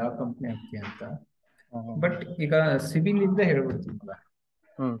ಮಾಡ್ ಮಗ, ಯಾವ ಕಂಪ್ನಿ ಹಾಕ್ತೀಯ ಅಂತ. ಬಟ್ ಈಗ ಸಿವಿಲ್ ಇಂದ ಹೇಳ್ಬಿಡ್ತೀನಿ ಮಗ.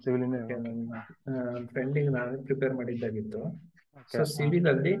 ಫ್ರೆಂಡಿಗೆ ನಾನು ಪ್ರಿಪೇರ್ ಮಾಡಿದ್ದಾಗಿತ್ತು. ಸೊ ಸಿವಿಲ್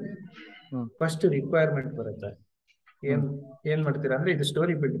ಅಲ್ಲಿ ಫಸ್ಟ್ ರಿಕ್ವೈರ್ಮೆಂಟ್ ಬರುತ್ತೆ. ಏನ್ ಮಾಡ್ತೀರಾ ಅಂದ್ರೆ, ಇದು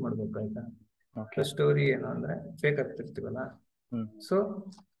ಸ್ಟೋರಿ ಬಿಲ್ಡ್ ಮಾಡ್ಬೇಕು, ಆಯ್ತಾ? ಸ್ಟೋರಿ ಏನು ಅಂದ್ರೆ ಫೇಕ್ ಆಗ್ತಿರ್ತೀವಲ್ಲ. ಸೊ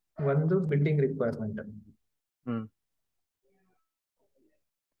ಒಂದು ಬಿಲ್ಡಿಂಗ್ ರಿಕ್ವೈರ್ಮೆಂಟ್.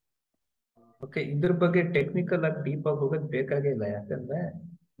 ಓಕೆ, ಇದ್ರ ಬಗ್ಗೆ ಟೆಕ್ನಿಕಲ್ ಆಗಿ ಡೀಪ್ ಆಗಿ ಹೋಗೋದು ಬೇಕಾಗೇ ಇಲ್ಲ, ಯಾಕಂದ್ರೆ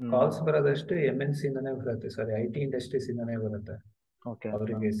ಕಾಲ್ಸ್ ಬರೋದಷ್ಟು MNC ಇಂದಾನೇ ಬರುತ್ತೆ, ಸಾರಿ IT ಇಂಡಸ್ಟ್ರೀಸ್ ಇಂದಾನೇ ಬರುತ್ತೆ.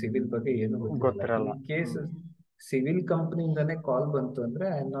 ಅವರಿಗೆ ಸಿವಿಲ್ ಬಗ್ಗೆ ಏನು ಗೊತ್ತಿರಲ್ಲ. ಈ ಕೇಸ್ ಸಿವಿಲ್ ಕಂಪ್ನಿಯಿಂದಾನೇ ಕಾಲ್ ಬಂತು ಅಂದ್ರೆ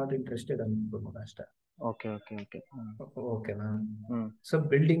ಐ ಆಮ್ ನಾಟ್ ಇಂಟ್ರೆಸ್ಟೆಡ್ ಅನ್ಬೋದು ಅಷ್ಟೇ. ಓಕೆನಾ, ಸೊ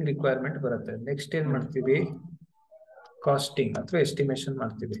ಬಿಲ್ಡಿಂಗ್ ರಿಕ್ವೈರ್ಮೆಂಟ್ ಬರುತ್ತೆ. ನೆಕ್ಸ್ಟ್ ಏನ್ ಮಾಡ್ತೀವಿ, ಕಾಸ್ಟಿಂಗ್ ಅಥವಾ ಎಸ್ಟಿಮೇಶನ್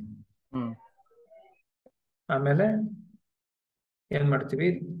ಮಾಡ್ತೀವಿ. ಆಮೇಲೆ ಏನ್ ಮಾಡ್ತೀವಿ,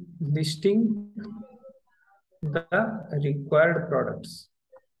 listing the required products.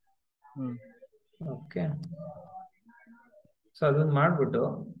 Okay, so ಅದನ್ನ ಮಾಡ್ಬಿಟ್ಟು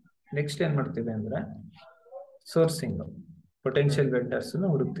ನೆಕ್ಸ್ಟ್ ಏನ್ ಮಾಡ್ತೀವಿ ಅಂದ್ರೆ ಸೋರ್ಸಿಂಗ್, ಪೊಟೆನ್ಶಿಯಲ್ ವೆಂಡರ್ಸ್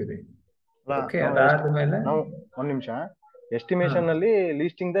ಹುಡುಕ್ತೀವಿ. ಓಕೆ, ಅದಾದ್ಮೇಲೆ ಒಂದ್ ನಿಮಿಷ, ಎಸ್ಟಿಮೇಶನ್ ಅಲ್ಲಿ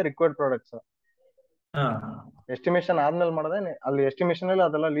listing the required products. Estimation ಆದ್ಮೇಲೆ ಮಾಡದೆ ಅಲ್ಲಿ ಎಸ್ಟಿಮೇಶನ್ ಅಲ್ಲಿ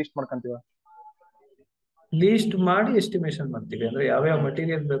ಅದೆಲ್ಲ ಲಿಸ್ಟ್ ಮಾಡ್ಕೊಂತೀವ. ಲೀಸ್ಟ್ ಮಾಡಿ ಎಸ್ಟಿಮೇಶನ್ ಮಾಡ್ತೀವಿ. ಅಂದ್ರೆ ಯಾವ್ಯಾವ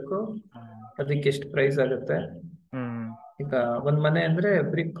ಮಟೀರಿಯಲ್ ಬೇಕೋ ಅದಕ್ಕೆ ಎಷ್ಟು ಪ್ರೈಸ್ ಆಗುತ್ತೆ. ಈಗ ಒಂದ್ ಮನೆ ಅಂದ್ರೆ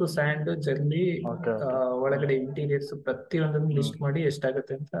ಬ್ರಿಕ್, ಸ್ಯಾಂಡ್, ಜಲ್ಲಿ, ಒಳಗಡೆ ಇಂಟೀರಿಯರ್ಸ್ ಪ್ರತಿಯೊಂದನ್ನು ಲಿಸ್ಟ್ ಮಾಡಿ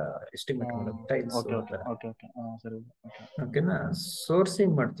ಎಷ್ಟಾಗುತ್ತೆ ಅಂತ ಎಸ್ಟಿಮೇಟ್ ಮಾಡೋದು. ಟೈಲ್ಸ್ ಆತರ. ಓಕೆನಾ.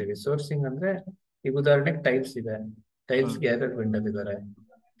 ಸೋರ್ಸಿಂಗ್ ಮಾಡ್ತೀವಿ. ಸೋರ್ಸಿಂಗ್ ಅಂದ್ರೆ ಈಗ ಉದಾಹರಣೆಗೆ ಟೈಲ್ಸ್ ಇದೆ, ಟೈಲ್ಸ್ಗೆ ಯಾರ್ಯಾರು ವೆಂಡರ್ ಇದಾರೆ,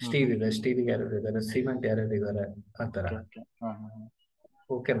 ಸ್ಟೀಲ್ ಇದೆ, ಸ್ಟೀಲ್ಗೆ ಯಾರ್ಯಾರು ಇದಾರೆ, ಸಿಮೆಂಟ್ ಯಾರ್ಯಾರು ಇದಾರೆ, ಆತರ.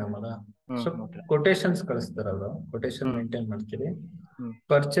 ಓಕೆನಾ ಮಗ. ಸೊ ಕೊಟೇಶನ್ಸ್ ಕಳಿಸ್ತಾರಲ್ಲ, ಕೊಟೇಶನ್ ಮೇಂಟೈನ್ ಮಾಡ್ತೀರಿ,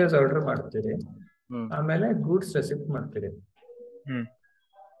 ಪರ್ಚೇಸ್ ಆರ್ಡರ್ ಮಾಡ್ತೀರಿ, ಆಮೇಲೆ ಗೂಡ್ಸ್ ರೆಸಿಪ್ಟ್ ಮಾಡ್ತೀರಿ.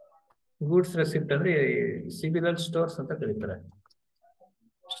 ಗೂಡ್ಸ್ ರೆಸಿಪ್ಟ್ ಅಂದ್ರೆ ಸಿವಿಲ್ ಸ್ಟೋರ್ಸ್ ಅಂತ ಕರೀತಾರೆ.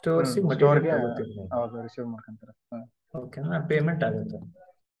 ಸ್ಟೋರ್ಸ್ ಮಟೀರಿಯಲ್ ತಗೋತೀವಿ. ಓಕೆನಾ. ಪೇಮೆಂಟ್ ಆಗುತ್ತೆ.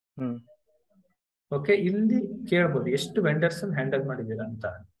 ಓಕೆ. ಇಲ್ಲಿ ಕೇಳ್ಬೋದು ಎಷ್ಟು ವೆಂಡರ್ಸ್ ಹ್ಯಾಂಡಲ್ ಮಾಡಿದೀರಾ ಅಂತ.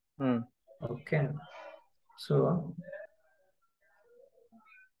 ಓಕೆ. ಸೊ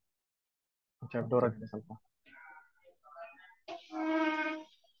ಸ್ವಲ್ಪ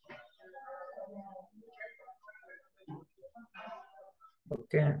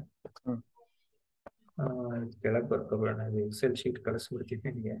ಓಕೆ. ಕೆಳಗೆ ಬರ್ಕೋಬೇಡ, ಎಕ್ಸೆಲ್ ಶೀಟ್ ಕಳಿಸ್ಬಿಡ್ತೀನಿ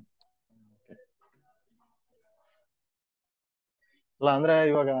ನಿಮಗೆ. ಅಲ್ಲ ಅಂದ್ರೆ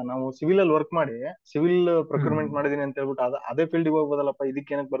ಇವಾಗ ನಾವು ಸಿವಿಲ್ ಅಲ್ಲಿ ವರ್ಕ್ ಮಾಡಿ ಸಿವಿಲ್ ಪ್ರೊಕ್ಯೂರ್ಮೆಂಟ್ ಮಾಡಿದೀನಿ ಅಂತ ಹೇಳ್ಬಿಟ್ಟು ಅದೇ ಫೀಲ್ಡ್ ಹೋಗ್ಬೋದಲ್ಲಪ್ಪ,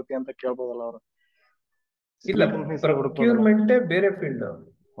 ಇದಕ್ಕೆ ಏನಕ್ಕೆ ಬರ್ತೀಯ ಅಂತ ಕೇಳ್ಬೋದಲ್ಲ ಅವರು. ಇಲ್ಲ, ಪ್ರೊಕ್ಯೂರ್ಮೆಂಟೇ ಬೇರೆ ಫೀಲ್ಡ್.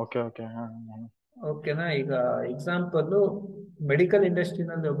 Okay okay. ಓಕೆನಾ. ಈಗ ಎಕ್ಸಾಂಪಲ್ ಮೆಡಿಕಲ್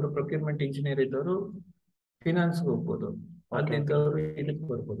ಇಂಡಸ್ಟ್ರಿನಲ್ಲಿ ಒಬ್ರು ಪ್ರೊಕ್ಯೂರ್ಮೆಂಟ್ ಇಂಜಿನಿಯರ್ ಇದ್ದವರು ಫಿನಾನ್ಸ್ಗೆ ಹೋಗ್ಬೋದು, ಅಲ್ಲಿದ್ದವರು ಇದಕ್ಕೆ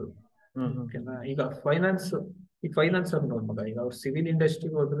ಬರ್ಬೋದು. ಓಕೆನಾ. ಈಗ ಫೈನಾನ್ಸ್ ಅವ್ರು ನೋಡ್ ಮಗ, ಈಗ ಅವ್ರು ಸಿವಿಲ್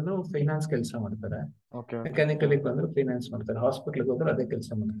ಇಂಡಸ್ಟ್ರಿಗೆ ಹೋದ್ರು ಫೈನಾನ್ಸ್ ಕೆಲಸ ಮಾಡ್ತಾರೆ, ಮೆಕ್ಯಾನಿಕಲ್ ಬಂದ್ರು ಫೈನಾನ್ಸ್ ಮಾಡ್ತಾರೆ, ಹಾಸ್ಪಿಟಲ್ ಹೋದ್ರು ಅದೇ ಕೆಲಸ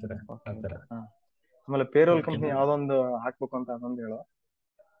ಮಾಡ್ತಾರೆ, ಆತರ. ಆಮೇಲೆ ಪೇರೋಲ್ ಕಂಪನಿ ಯಾವ್ದೊಂದು ಹಾಕ್ಬೇಕು ಅಂತ ಅದೊಂದು ಹೇಳು.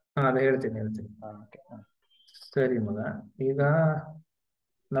 ಅದೇ ಹೇಳ್ತೀನಿ. ಸರಿ ಮಗ. ಈಗ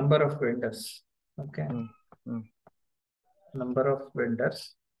number of vendors. Okay. Number of vendors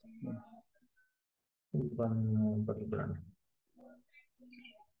ಬರ್ಬಿಡೋಣ.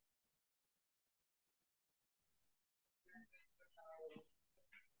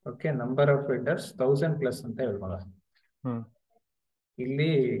 Okay. Number of vendors 1000+ ಅಂತ ಹೇಳ್ಬೋದ.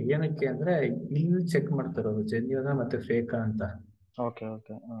 ಇಲ್ಲಿ ಏನಕ್ಕೆ ಅಂದ್ರೆ ಇಲ್ಲಿ ಚೆಕ್ ಮಾಡ್ತಾರೆ ಅವರು ಜೆನ್ಯೂನಾ ಮತ್ತೆ ಫೇಕಾ ಅಂತ.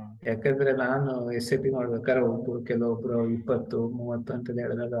 ಯಾಕಂದ್ರೆ ನಾನು SAP ಮಾಡ್ಬೇಕಾದ್ರೆ ಕೆಲವೊಬ್ರು 20-30 ಅಂತ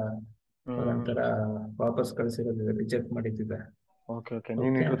ಹೇಳಿದಾಗ ಒಂಥರ ವಾಪಸ್ ಕಳಿಸಿರೋದಿದೆ, ರಿಜೆಕ್ಟ್ ಮಾಡಿದ್ದಿದೆ.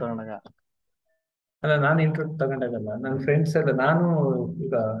 ಅಲ್ಲ, ನಾನು ಇಂಟರ್ವ್ಯೂ ತಗೊಂಡಾಗಲ್ಲ, ನನ್ನ ಫ್ರೆಂಡ್ಸ್ ಎಲ್ಲ. ನಾನು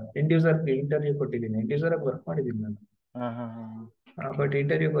ಈಗ ಇಂಡಿವಿಜುವಲ್ ಇಂಟರ್ವ್ಯೂ ಕೊಟ್ಟಿದ್ದೀನಿ, ಇಂಡಿವಿಜುವಲ್ ಆಗಿ ವರ್ಕ್ ಮಾಡಿದ್ದೀನಿ ನಾನು. ಬಟ್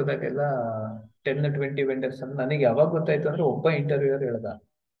ಇಂಟರ್ವ್ಯೂಗೆ ಹೋದಾಗೆಲ್ಲ 10-20 ವೆಂಡರ್ಸ್ ಅಂತ ನನಗೆ ಯಾವಾಗ ಗೊತ್ತಾಯ್ತು ಅಂದ್ರೆ ಒಬ್ಬ ಇಂಟರ್ವ್ಯೂರ್ ಹೇಳ್ದ.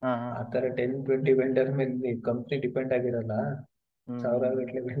 ಆತರ 10-20 ವೆಂಡರ್ ಮೇಲೆ ಕಂಪ್ನಿ ಡಿಪೆಂಡ್ ಆಗಿರಲ್ಲ, ಸಾವಿರಾರು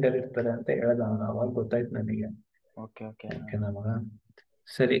ಗಟ್ಟಲೆ ವೆಂಡರ್ ಇರ್ತಾರೆ ಅಂತ ಹೇಳ್ದ ಅವನು. ಅವಾಗ ಗೊತ್ತಾಯ್ತು ನನಗೆ. ಓಕೆನಾ ಮಗ.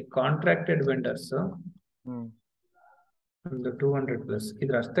 ಸರಿ. ಕಾಂಟ್ರಾಕ್ಟೆಡ್ ವೆಂಡರ್ಸ್ ಒಂದು 200+.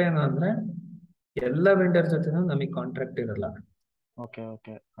 ಇದ್ರ ಅರ್ಥ ಏನು ಅಂದ್ರೆ ಎಲ್ಲ ವೆಂಡರ್ ಜೊತೆ ನಮಗೆ ಕಾಂಟ್ರಾಕ್ಟ್ ಇರಲ್ಲ.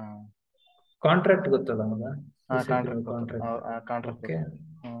 ಕಾಂಟ್ರಾಕ್ಟ್ ಗೊತ್ತಲ್ಲ ಮಗ, contract. Okay.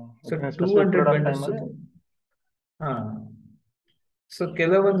 So 200 vendors. So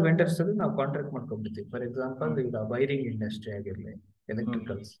ಕೆಲವೊಂದು ವೆಂಡರ್ಸ್ ನಾವು ಕಾಂಟ್ರಾಕ್ಟ್ ಮಾಡ್ಕೊಂಡ್ಬಿಡ್ತೀವಿ. ಫಾರ್ ಎಕ್ಸಾಂಪಲ್ ಈಗ ವೈರಿಂಗ್ ಇಂಡಸ್ಟ್ರಿ ಆಗಿರ್ಲಿ,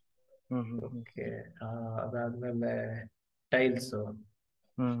 ಎಲೆಕ್ಟ್ರಿಕಲ್ಸ್. ಓಕೆ. ಅದಾದ್ಮೇಲೆ ಟೈಲ್ಸ್.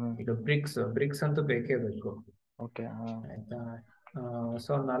 ಈಗ ಬ್ರಿಕ್ಸ್ ಅಂತೂ ಬೇಕೇ ಬೇಕು. ಆಯ್ತಾ.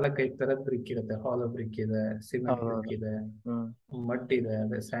 ಸೊ 4-5 ತರದ ಬ್ರಿಕ್ ಇರುತ್ತೆ. ಹಾಲೋ ಬ್ರಿಕ್ ಇದೆ, ಸಿಮೆಂಟ್ ಬ್ರಿಕ್ ಇದೆ, ಮಡ್ ಇದೆ,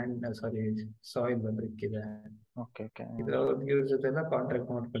 ಅದೇ ಸಾಯಿಲ್ ಬ್ರಿಕ್ ಇದೆ. ಇದ್ರ ಜೊತೆಲ್ಲ ಕಾಂಟ್ರಾಕ್ಟ್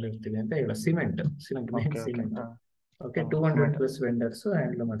ಮಾಡ್ಕೊಂಡಿರ್ತೀವಿ ಅಂತ ಹೇಳ. ಸಿಮೆಂಟ್. ಓಕೆ. 200+ ವೆಂಡರ್ಸ್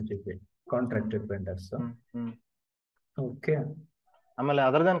ಹ್ಯಾಂಡಲ್ ಮಾಡ್ತಿದ್ವಿ, ಕಾಂಟ್ರಾಕ್ಟೆಡ್ ವೆಂಡರ್ಸ್. ಓಕೆ. ಆಮೇಲೆ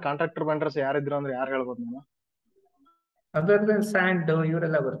ಅದರದೇನ್ ಕಾಂಟ್ರಾಕ್ಟರ್ ವೆಂಡರ್ಸ್ ಯಾರಿದ್ರು ಅಂದ್ರೆ ಯಾರು ಹೇಳ್ಬೋದು ನೀವು? ಅದರ ಸ್ಯಾಂಡ್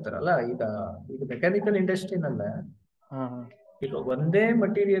ಇವರೆಲ್ಲ ಬರ್ತಾರಲ್ಲ. ಈಗ ಮೆಕ್ಯಾನಿಕಲ್ ಇಂಡಸ್ಟ್ರಿನಲ್ಲ, ಈಗ ಒಂದೇ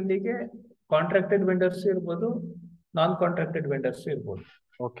ಮಟೀರಿಯಲ್ಗೆ ಕಾಂಟ್ರಾಕ್ಟೆಡ್ ವೆಂಡರ್ಸ್ ಇರ್ಬೋದು, ನಾನ್ ಕಾಂಟ್ರಾಕ್ಟೆಡ್ ವೆಂಡರ್ಸ್ ಇರ್ಬೋದು.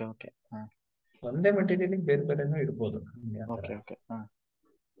 ಒಂದೇ ಮಟೀರಿಯಲ್ ಬೇರೆ ಬೇರೆನೂ ಇರ್ಬೋದು.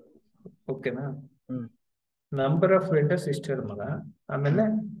 ಓಕೆನಾ. ನಂಬರ್ ಆಫ್ ವೆಂಡರ್ಸ್ ಇಷ್ಟ ಮಗ. ಆಮೇಲೆ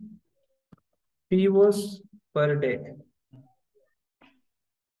POs per day.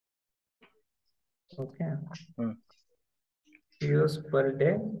 Okay. POs per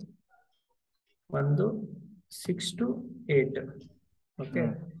day ಒಂದು 6 to 8. ಓಕೆ.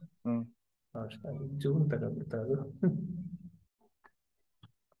 ಜೂನ್ ತಗೊಂಡ್ಬಿಡ್ತಾ ಅದು.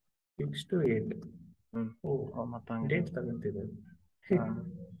 6 to 8. Date ತಗೊಂತಿದೆ.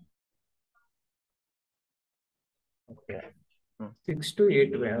 Okay. 6 to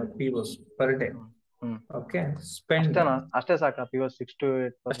 8 POs per day. Okay. Spend ಅಷ್ಟೇ ಸಾಕಾ? POs 6 to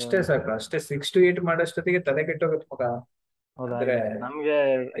 8 ಅಷ್ಟೇ ಸಾಕು. ಅಷ್ಟೇ 6 to 8 ಮಾಡೋಷ್ಟೊತ್ತಿಗೆ ತಲೆ ಕೆಟ್ಟೋಗುತ್ತೆ ಮಗ. ಹೌದಾ? ಅಂದ್ರೆ ನಮ್ಗೆ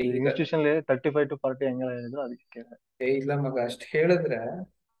ಈಗ ಇನ್ಸ್ಟಿಟ್ಯೂಷನ್ 35 to 40 ಹಂಗೆಲ್ಲ ಹೇಳಿದ್ರು, ಅದಕ್ಕೆ. ಇಲ್ಲ ಮಗ, ಅಷ್ಟ್ ಹೇಳಿದ್ರೆ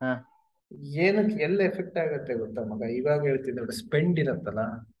ಹಾ. ಏನಕ್ಕೆ ಎಲ್ಲ ಎಫೆಕ್ಟ್ ಆಗತ್ತೆ ಗೊತ್ತಾ ಮಗ? ಇವಾಗ ಹೇಳ್ತೀನಿ ನೋಡಿ, ಸ್ಪೆಂಡ್ ಇರತ್ತಲ್ಲ,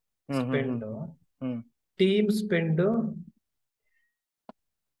 ಹ್ಮ್ ಹ್ಮ್ ಹ್ಮ್ ಸ್ಪೆಂಡ್, ಹ್ಮ್ ಟೀಮ್ ಸ್ಪೆಂಡ್,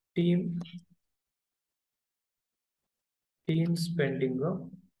 ಟೀಮ್ ಟೀಮ್ ಸ್ಪೆಂಡಿಂಗು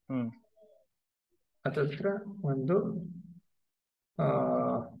ಹ್ಮ್ ಹತ್ತತ್ರ ಒಂದು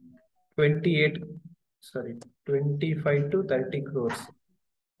 28, ಸಾರಿ 25 to 30 crores,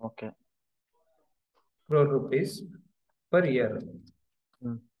 okay. crore rupees per year.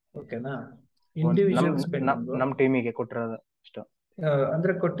 ಹ್ಮ್ ಓಕೆನಾ? ನಮ್ ಇಂಡಿವಿಜುವಲ್ ನಮ್ ಸ್ಪೆಂಡಿಂಗು ನಮ್ ಟೀಮಿಗೆ ಕೊಟ್ಟಿರೋದು ಅಷ್ಟು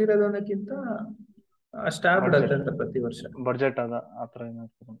ಅಂದ್ರೆ ಕೊಟ್ಟಿರೋದನ್ನಕ್ಕಿಂತ ಅಷ್ಟಾಗ್ಬಿಡತ್ತೆ ಬಡ್ಜೆಟ್ ಅಂತ ಪ್ರತಿ ವರ್ಷ. ಬಡ್ಜೆಟ್ ಅದ ಆತರ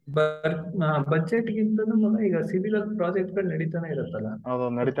ಏನಾದ್ರು? ಬಜೆಟ್ಗಿಂತನೂ ಮಗ ಈಗ ಸಿವಿಲ್ ಪ್ರಾಜೆಕ್ಟ್ ಗಳು ನಡೀತಾನೆ ಇರುತ್ತಲ್ಲ, ಹೌದು,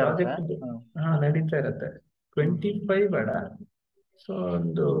 ಸೊ ನಡೀತಾ ಇರತ್ತೆ. ಪ್ರಾಜೆಕ್ಟ್ ನಡೀತಾ ಇರತ್ತೆ. ಹ್ಮ್ 25 ಬೇಡ, ಸೊ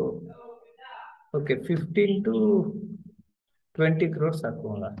ಒಂದು ಓಕೆ 15 to 20 crores ಸಾಕು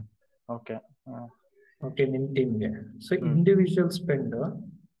ಮಗ. ಓಕೆ. ಓಕೆ, ನಿಮ್ ಟೀಮ್ಗೆ. ಸೊ ಹ್ಮ್ ಇಂಡಿವಿಜುವಲ್ ಸ್ಪೆಂಡ್,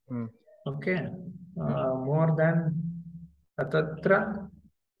 ಹ್ಮ್ ಓಕೆ, ಹ್ಮ್ ಮೋರ್ ದ್ಯಾನ್ ಹತ್ತತ್ರ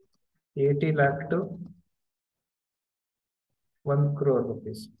 80 lakh to 1 crore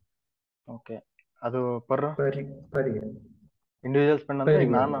rupees okay. ಅದು per per year. Individual spend ಅಂದ್ರೆ per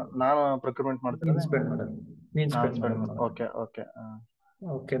ಈಗ year ನಾನು ಪ್ರೊಕ್ಯೂರ್ಮೆಂಟ್ ನೀನ್ ಮಾಡ್ತಿರೋದೇ? ಸ್ಪೆಂಡ್ ಮಾಡೋದು, ನೀನ್ ನಾನ್ ಸ್ಪೆಂಡ್ ಸ್ಪೆಂಡ್ ಮಾಡೋದು ಮಾಡಿ. ಮಗ. Okay okay.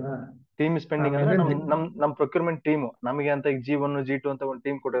 ಓಕೆನಾ? ಟೀಮ್ ಸ್ಪೆಂಡಿಂಗ್ ಅಂದ್ರೆ ಆಮೇಲೆ ನಮ್ ಪ್ರೊಕ್ಯೂರ್ಮೆಂಟ್ ಟೀಮ್ ನಮಗೆ ಅಂತ, ಈಗ G1 G2 ಅಂತ ಒಂದು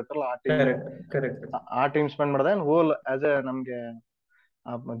ಟೀಮ್ ಕೊಟ್ಟಿರ್ತಾರಲ್ಲ, ಆ ಟೀಮ್ ಕರೆಕ್ಟ್ ಕರೆಕ್ಟ್. ಆ ಟೀಮ್ ಸ್ಪೆಂಡ್ ಮಾಡಿದ್ರೆ ಹೋಲ್ ಆಸ್ ಎ ನಮ್ಗೆ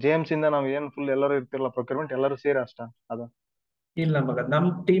ಜೇಮ್ಸ್ ಇಂದ ನಾವ್ ಏನ್ ಫುಲ್ ಎಲ್ಲರೂ ಇರ್ತಿರಲ್ಲ ಪ್ರೊಕ್ಯೂರ್ಮೆಂಟ್, ಎಲ್ಲರೂ ಸೇರಿ ಅಷ್ಟ ಅದು? ಇಲ್ಲ ಮಗ, ನಮ್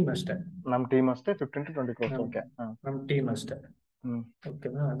ಟೀಮ್ ಅಷ್ಟೇ. ನಮ್ ಟೀಮ್ ಅಷ್ಟೇ 15 to 20 crores. ನಮ್ ಓಕೆ. ನಮ್ ಟೀಮ್ ಅಷ್ಟೇ. ಹ್ಮ್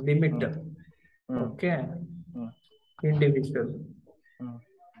ಓಕೆನಾ? ಲಿಮಿಟ್. ಹ್ಮ್ ಹ್ಮ್ ಓಕೆ. ಹ್ಮ್ ಇಂಡಿವಿಜುವಲ್ ಹ್ಮ್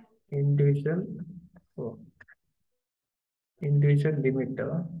ಇಂಡಿವಿಜುವಲ್ ಇಂಡಿವಿಜುವಲ್ ಲಿಮಿಟ್.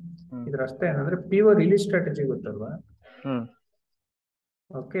 ಹ್ಮ್ ಇದ್ರ ಅಷ್ಟೇ ಏನಂದ್ರೆ ಪ್ಯೂರ್ ರಿಲೀಸ್ ಸ್ಟ್ರಾಟಜಿ ಗೊತ್ತಲ್ವಾ? ಹ್ಮ್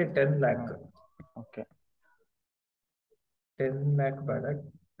ಓಕೆ, 10 lakh. ಹ್ಮ್ ಓಕೆ. 10 lakh ಬೇಡ,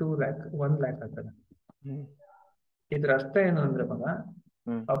 2 lakh, 1 lakh ಆಗ್ತದೆ. ಹ್ಮ್ ಇದ್ರ ಅರ್ಥ ಏನು ಅಂದ್ರೆ ಮಗ,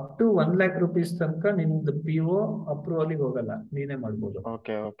 ಹ್ಮ್ ಅಪ್ ಟು 1 lakh rupees ತನಕ ನಿಮ್ದು PO ಅಪ್ರೂವಲ್ ಹೋಗಲ್ಲ, ನೀನೇ ಮಾಡ್ಬೋದು.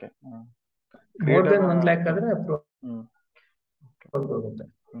 Okay okay. More creator. Then 1 lakh ಆದ್ರೆ ಅಪ್ರೂವಲ್ ಹ್ಮ್ ಹೋಗುತ್ತೆ.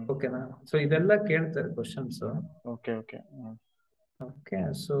 ಹ್ಮ್ ಓಕೆನಾ? ಸೊ ಇದೆಲ್ಲ ಕೇಳ್ತಾರೆ questions. Okay okay. Okay,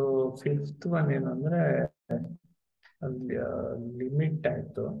 so fifth one ಏನಂದ್ರೆ ಅಲ್ಲಿ ಲಿಮಿಟ್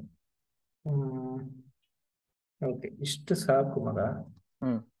ಆಯ್ತು. ಓಕೆ, ಇಷ್ಟು ಸಾಕು ಮಗ.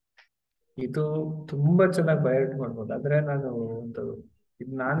 ಹ್ಮ್ ಇದು ತುಂಬಾ ಚೆನ್ನಾಗಿ ಬಯೋಟ್ ಮಾಡ್ಬೋದು. ಆದ್ರೆ ನಾನು ಒಂದು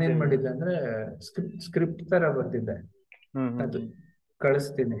ನಾನೇನ್ ಮಾಡಿದ್ದೆ ಅಂದ್ರೆ ಸ್ಕ್ರಿಪ್ಟ್ ತರ ಬರ್ತಿದ್ದೆ, ಹ್ಮ್ ಹ್ಮ್ ಅದು ಹ್ಮ್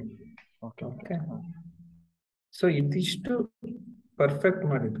ಕಳಿಸ್ತೀನಿ. Okay okay. ಓಕೆ, ಸೊ ಇದಿಷ್ಟು ಪರ್ಫೆಕ್ಟ್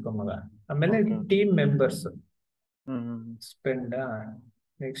ಮಾಡಿಟ್ಕೊ ಮಗ. ಆಮೇಲೆ ಓಕೆ. ಟೀಮ್ ಮೆಂಬರ್ಸ್ ಹ್ಮ್ ಹ್ಮ್ ಸ್ಪೆಂಡ್,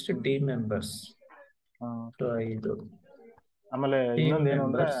 ನೆಕ್ಸ್ಟ್ ಹ್ಮ್ ಟೀಮ್ ಮೆಂಬರ್ಸ್. So okay. ಇದು ಆಮೇಲೆ ಟೀಮ್ ಇನ್ನೊಂದು ಏನು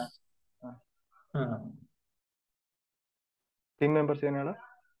ಅಂದ್ರೆ, ಮೆಂಬರ್ಸ್. ಹಾ, ಟೀಮ್ ಮೆಂಬರ್ಸ್ ಏನ್ ಹೇಳ?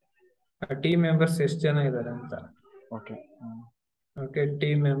 ಟೀಮ್ ಮೆಂಬರ್ಸ್ ಎಷ್ಟು ಜನ ಇದ್ದಾರೆ ಅಂತ. ಓಕೆ. ಓಕೆ,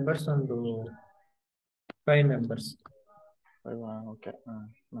 ಟೀಮ್ ಮೆಂಬರ್ಸ್ ಒಂದು 5 ಮೆಂಬರ್ಸ್. ಓಕೆ.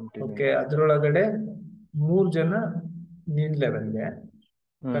 ನಮ್ ಟೀಮ್ ಓಕೆ, ಮೆಂಬರ್ಸ್. ಅದ್ರೊಳಗಡೆ 3 ಜನ ನಿನ್ ಲೆವೆಲ್ಗೆ,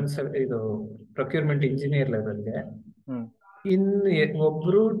 ಹ್ಮ್ ಇದು ಪ್ರೊಕ್ಯೂರ್ಮೆಂಟ್ ಇಂಜಿನಿಯರ್ ಲೆವೆಲ್ಗೆ. ಹ್ಮ್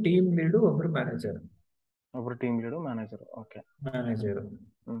ಒಬ್ರು ಟೀಮ್ ಲೀಡು, ಒಬ್ರು ಮ್ಯಾನೇಜರ್. ಒಬ್ರು team lead, manager. Okay. Manager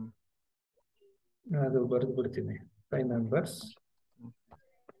ಹ್ಮ್ ಅದು ಬರೆದು ಬಿಡ್ತೀನಿ. 5 members,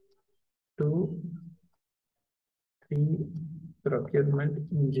 2, 3 procurement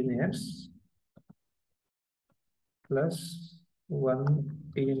engineers plus 1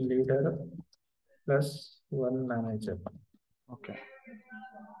 team leader plus 1 manager. Okay.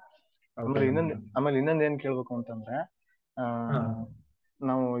 Okay. ಆಮೇಲೆ ಇನ್ನೊಂದು ಏನ್ ಕೇಳ್ಬೇಕು ಅಂತಂದ್ರೆ, ಆ ಹಾ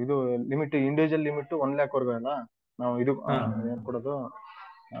ನಾವು ಇದು ಲಿಮಿಟ್, ಇಂಡಿವಿಜುವಲ್ ಲಿಮಿಟ್ 1 lakh ವರ್ಗು ಅಲ್ಲ ನಾವು ಇದು ಹಾ ಏನ್ ಕೊಡೋದು,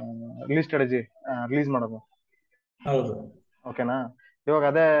 ರಿಲೀಸ್ ಸ್ಟ್ರಾಟಜಿ ರಿಲೀಸ್ ಮಾಡೋದು. ಹೌದು. ಓಕೆನಾ? ಇವಾಗ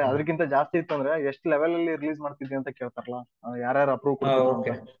ಅದೇ ಅದಕ್ಕಿಂತ ಜಾಸ್ತಿ ಇತ್ತು ಅಂದ್ರೆ ಎಷ್ಟು ಲೆವೆಲ್ ಅಲ್ಲಿ ರಿಲೀಸ್ ಮಾಡ್ತಿದ್ವಿ ಅಂತ ಕೇಳ್ತಾರಲ್ಲ, ಯಾರ್ಯಾರು ಅಪ್ರೂವ್ ಕೊಡ್ತಿದ್ರು ಅಂತ.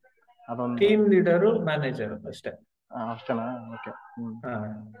 ಓಕೆ, ಅದೊಂದು ಟೀಮ್ ಲೀಡರು ಮ್ಯಾನೇಜರ್ ಅಷ್ಟೇ. ಅಷ್ಟೇನಾ? ಓಕೆ. ಹ್ಮ್ ಹಾ,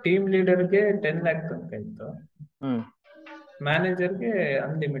 ಟೀಮ್ ಲೀಡರ್ಗೆ 10 lakh ತನಕ ಇತ್ತು, ಹ್ಮ್ ಮ್ಯಾನೇಜರ್ಗೆ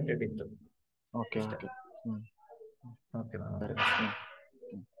ಅನ್ಲಿಮಿಟೆಡ್ ಇತ್ತು ಓಕೆ ಅಷ್ಟೇ. ಓಕೆ. ಹ್ಮ್ ಓಕೆನಾ? ಸರಿ.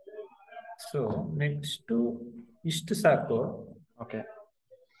 ಸೊ ನೆಕ್ಸ್ಟ್ ಇಷ್ಟು ಸಾಕು. ಓಕೆ.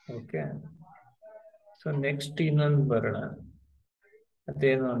 ಓಕೆ, ಸೊ ನೆಕ್ಸ್ಟ್ ಇನ್ನೊಂದು ಬರೋಣ.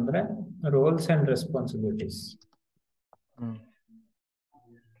 ಅದೇನು ಅಂದ್ರೆ rolls and responsibilities. Hmm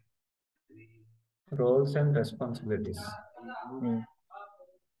rolls and responsibilities. Hmm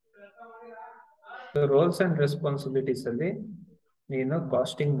rolls and responsibilities ಅಲ್ಲಿ ನೀನು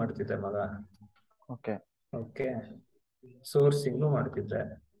ಕಾಸ್ಟಿಂಗ್ ಮಾಡ್ತಿದ್ದೆ ಮಗ. ಓಕೆ. ಓಕೆ, ಸೋರ್ಸಿಂಗು ಮಾಡ್ತಿದ್ದೆ.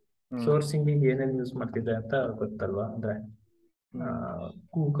 ಹ್ಮ್ ಸೋರ್ಸಿಂಗ್ ಏನೇನು ಯೂಸ್ ಮಾಡ್ತಿದ್ದೆ ಅಂತ ಗೊತ್ತಲ್ವಾ? ಅಂದ್ರೆ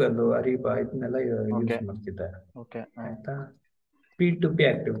ಗೂಗಲ್, ಅರಿಬಾ ಇದನ್ನೆಲ್ಲ ಯೂಸ್ ಓಕೆ ಮಾಡ್ತಿದ್ದಾರೆ. ಓಕೆ. ಆಯ್ತಾ, P2P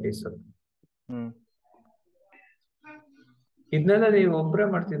ಆಕ್ಟಿವಿಟೀಸ್ ಇದನ್ನೆಲ್ಲ ನೀವು ಒಬ್ರೇ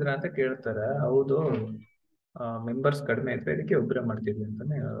ಮಾಡ್ತಿದ್ರ ಅಂತ ಕೇಳ್ತಾರೆ. ಹೌದು, ಮೆಂಬರ್ಸ್ ಕಡಿಮೆ ಇದ್ರೆ ಇದಕ್ಕೆ ಒಬ್ರೇ ಮಾಡ್ತಿದ್ವಿ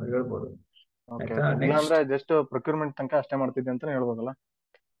ಅಂತಾನೆ ಹೇಳ್ಬೋದು. ಓಕೆ ಆಯ್ತಾ, ಓಕೆ. ನೆಕ್ಸ್ಟ್ ಇಲ್ಲಾಂದ್ರೆ ಜಸ್ಟ್ ಪ್ರೊಕ್ಯೂರ್ಮೆಂಟ್ ತನಕ ಅಷ್ಟೇ ಮಾಡ್ತಿದ್ದೆ ಅಂತಾನೆ ಹೇಳ್ಬೋದಲ್ಲ.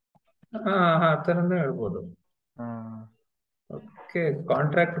 ಆ ಥರನೇ ಹೇಳ್ಬೋದು. Okay,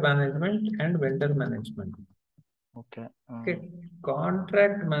 contract management and vendor management. Okay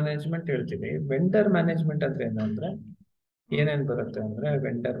contract management ಹೇಳ್ತೀವಿ. ವೆಂಡರ್ ಮ್ಯಾನೇಜ್ಮೆಂಟ್ ಅಂದ್ರೆ ಏನಂದ್ರೆ ಏನೇನ್ ಬರುತ್ತೆ ಅಂದ್ರೆ,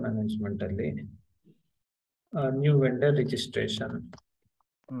 ವೆಂಡರ್ ಮ್ಯಾನೇಜ್ಮೆಂಟ್ ಅಲ್ಲಿ ನ್ಯೂ ವೆಂಡರ್ ರಿಜಿಸ್ಟ್ರೇಷನ್,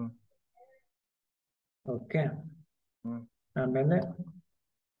 ಓಕೆ, ಆಮೇಲೆ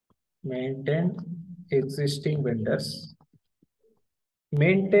maintain existing vendors.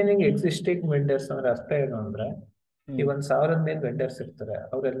 Maintaining existing vendors ಅಂದ್ರೆ ಅರ್ಥ ಏನು ಅಂದ್ರೆ, ಈ 1,000 ಮೇಲೆ ವೆಂಡರ್ಸ್ ಇರ್ತಾರೆ,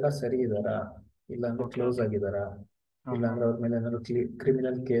 ಅವರೆಲ್ಲ ಸರಿ ಇದಾರಾ, ಇಲ್ಲಾಂದ್ರೆ ಕ್ಲೋಸ್ ಆಗಿದಾರಾ, ಇಲ್ಲಾಂದ್ರೆ ಅವ್ರ ಮೇಲೆ ಏನಾದ್ರು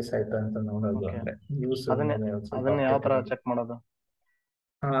ಕ್ರಿಮಿನಲ್ ಕೇಸ್ ಆಯ್ತಾ ಅಂತ ನೋಡೋದು. ಅಂದ್ರೆ ನ್ಯೂಸ್ ಅದನ್ನ ಯಾವ ತರ ಚೆಕ್ ಮಾಡೋದು?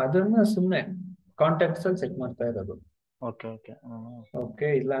 ಅದನ್ನ ಸುಮ್ಮನೆ ಕಾಂಟ್ಯಾಕ್ಟ್ಸ್ ಅಲ್ಲಿ ಚೆಕ್ ಮಾಡ್ತಾ ಇರೋದು. ಓಕೆ ಓಕೆ ಓಕೆ,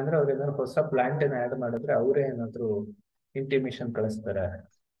 ಇಲ್ಲಾಂದ್ರೆ ಅವ್ರ ಏನಾದ್ರು ಹೊಸ ಪ್ಲಾಂಟ್ ಏನ ಆಡ್ ಮಾಡಿದ್ರೆ ಅವರೇ ಏನಾದ್ರು ಇಂಟಿಮೇಷನ್ ಕಳಿಸ್ತಾರೆ,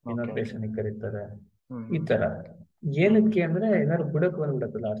 ಇನ್ವಿಟೇಷನ್ ಕರೀತಾರೆ. ಈ ತರ ಏನಕ್ಕೆ ಅಂದ್ರೆ ಏನಾದ್ರು ಬುಡಕ್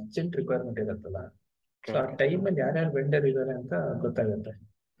ಬಂದ್ಬಿಡತ್ತಲ್ಲ, ಅರ್ಜೆಂಟ್ ರಿಕ್ವೈರ್ಮೆಂಟ್ ಇರತ್ತಲ್ಲ, ಸೊ ಆ ಟೈಮಲ್ಲಿ ಯಾರ್ಯಾರು ವೆಂಡರ್ ಇದಾರೆ ಅಂತ ಗೊತ್ತಾಗುತ್ತೆ.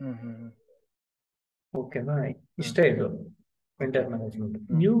 ಓಕೆನಾ, ಇಷ್ಟೇ ಇದು vendor management.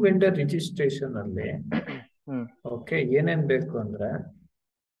 New vendor registration ಅಲ್ಲಿ ಓಕೆ ಏನೇನ್ ಬೇಕು ಅಂದ್ರೆ,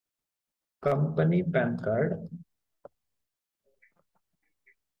 company PAN card,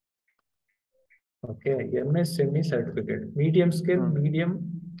 okay, MSME certificate, medium scale, medium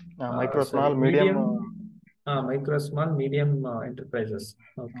micro small medium micro small medium enterprises.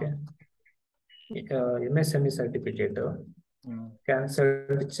 Okay, MSME certificate,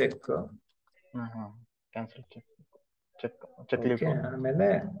 cancelled check, ಆಮೇಲೆ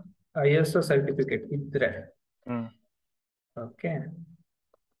ISO ಸರ್ಟಿಫಿಕೇಟ್ ಇದ್ರೆ, ಓಕೆ,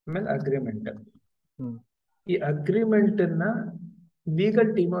 ಆಮೇಲೆ ಅಗ್ರಿಮೆಂಟ್. ಈ agreement ನ legal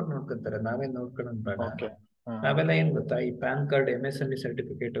team ಅವ್ರು ನೋಡ್ಕೊಂತಾರೆ, ನಾವೇನ್ ನೋಡ್ಕೊಳ್ಳೋದು ಬೇಡ. ನಾವೆಲ್ಲ ಏನ್ ಗೊತ್ತಾ, ಈ PAN card, MSME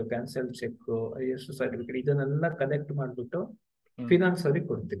certificate, cancel check, ISO certificate ಇದನ್ನೆಲ್ಲ ಕಲೆಕ್ಟ್ ಮಾಡ್ಬಿಟ್ಟು ಫಿನಾನ್ಸ್ ಅವ್ರಿಗೆ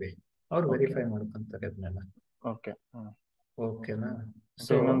ಕೊಡ್ತೀವಿ, ಅವ್ರು ವೆರಿಫೈ ಮಾಡ್ಕೊಂತಾರೆ ಅದನ್ನೆಲ್ಲ. ಓಕೆನಾ,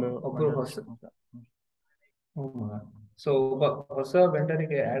 ಸೊ ಒಬ್ಬ ಹೊಸ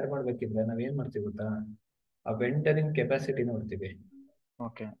ವೆಂಡರಿಗೆ ಆಡ್ ಮಾಡ್ಬೇಕಿದ್ರೆ ನಾವ್ ಏನ್ ಮಾಡ್ತೀವಿ ಗೊತ್ತಾ, ಆ ವೆಂಡರಿನ್ ಕೆಪಾಸಿಟಿ ನೋಡ್ತೀವಿ.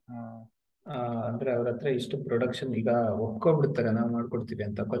 ಅಂದ್ರೆ ಅವ್ರ ಹತ್ರ ಇಷ್ಟು ಪ್ರೊಡಕ್ಷನ್, ಈಗ ಒಪ್ಕೊಬಿಡ್ತಾರೆ ನಾವು ಮಾಡ್ಕೊಡ್ತೀವಿ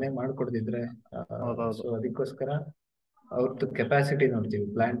ಅಂತ, ಕೊನೆ ಮಾಡ್ಕೊಡ್ದಿದ್ರೆ ಸೊ ಅದಕ್ಕೋಸ್ಕರ ಅವ್ರದ್ದು ಕೆಪಾಸಿಟಿ ನೋಡ್ತೀವಿ,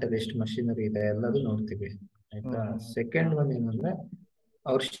 ಪ್ಲಾಂಟ್ ಅಲ್ಲಿ ಎಷ್ಟು ಮಷಿನರಿ ಇದೆ ಎಲ್ಲದೂ ನೋಡ್ತೀವಿ. ಆಯ್ತಾ, ಸೆಕೆಂಡ್ ಒನ್ ಏನಂದ್ರೆ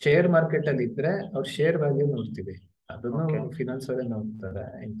ಅವ್ರ ಶೇರ್ ಮಾರ್ಕೆಟ್ ಅಲ್ಲಿ ಇದ್ರೆ ಅವ್ರ ಶೇರ್ ವ್ಯಾಲ್ಯೂ ನೋಡ್ತೀವಿ, ಅದನ್ನು ಫಿನಾನ್ಸ್ ಅವರೇ ನೋಡ್ತಾರೆ,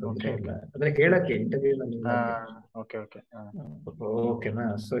 ಏನ್ ತೊಂದ್ರೆ ಇಲ್ಲ. ಅಂದ್ರೆ ಹೇಳಕ್ಕೆ ಇಂಟರ್ವ್ಯೂ ನಲ್ಲಿ ಓಕೆನಾ.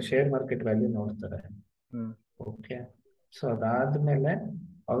 ಸೊ ಶೇರ್ ಮಾರ್ಕೆಟ್ ವ್ಯಾಲ್ಯೂ ನೋಡ್ತಾರೆ. ಓಕೆ, ಸೊ ಅದಾದ್ಮೇಲೆ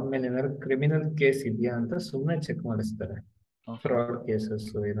ಅವ್ರ ಮೇಲೆ ಏನಾದ್ರು ಕ್ರಿಮಿನಲ್ ಕೇಸ್ ಇದೆಯಾ ಅಂತ ಸುಮ್ಮನೆ ಚೆಕ್ ಮಾಡಿಸ್ತಾರೆ, ಫ್ರಾಡ್ ಕೇಸಸ್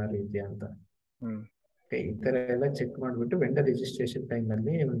ಏನಾದ್ರು ಇದೆಯಾ ಅಂತ. ಈ ತರ ಎಲ್ಲ ಚೆಕ್ ಮಾಡ್ಬಿಟ್ಟು ವೆಂಡರ್ ರಿಜಿಸ್ಟ್ರೇಷನ್ ಟೈಮ್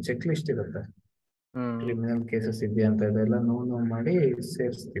ಅಲ್ಲಿ ಒಂದು ಚೆಕ್ ಲಿಸ್ಟ್ ಇರುತ್ತೆ, ಕ್ರಿಮಿನಲ್ ಕೇಸಸ್ ಇದೆಯಾ ಅಂತ ಇದೆಲ್ಲ ನೋವು ಮಾಡಿ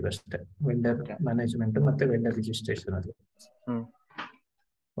ಸೇರಿಸ್ತೀವಿ ಅಷ್ಟೇ, ವೆಂಡರ್ ಮ್ಯಾನೇಜ್ಮೆಂಟ್ ಮತ್ತೆ ವೆಂಡರ್ ರಿಜಿಸ್ಟ್ರೇಷನ್ ಅಲ್ಲಿ.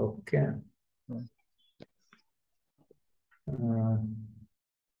 ಓಕೆ,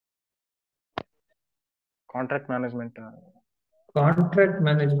 ಕಾಂಟ್ರಾಕ್ಟ್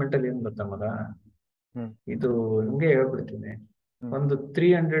ಮ್ಯಾನೇಜ್ಮೆಂಟ್ ಅಲ್ಲಿ ಏನ್ ಗೊತ್ತಾ ಮಗ, ಇದು ಹಿಂಗೆ ಹೇಳ್ಬಿಡ್ತೀನಿ. ಒಂದು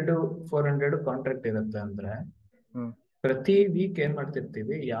 300-400 ಕಾಂಟ್ರಾಕ್ಟ್ ಇರುತ್ತೆ ಅಂದ್ರೆ, ಪ್ರತಿ ವೀಕ್ ಏನ್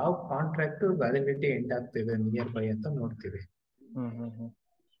ಮಾಡ್ತಿರ್ತೀವಿ, ಯಾವ ಕಾಂಟ್ರಾಕ್ಟ್ ವ್ಯಾಲಿಡಿಟಿ ಎಂಡ್ ಆಗ್ತಿದೆ ನಿಯರ್ ಬೈ ಅಂತ ನೋಡ್ತೀವಿ.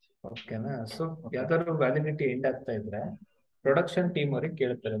 ಓಕೆನಾ, ಸೊ ಯಾವ್ದಾದ್ರು ವ್ಯಾಲಿಡಿಟಿ ಎಂಡ್ ಆಗ್ತಾ ಇದ್ರೆ ಪ್ರೊಡಕ್ಷನ್ ಟೀಮ್ ಅವ್ರಿಗೆ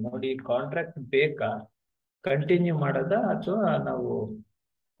ಕೇಳ್ತಾರೆ, ನೋಡಿ ಕಾಂಟ್ರಾಕ್ಟ್ ಬೇಕಾ, ಕಂಟಿನ್ಯೂ ಮಾಡೋದಾ ಅಥವಾ ನಾವು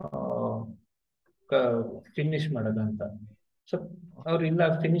ಫಿನಿಶ್ ಮಾಡೋದ ಅಂತ. ಸೊ ಅವ್ರು ಇಲ್ಲ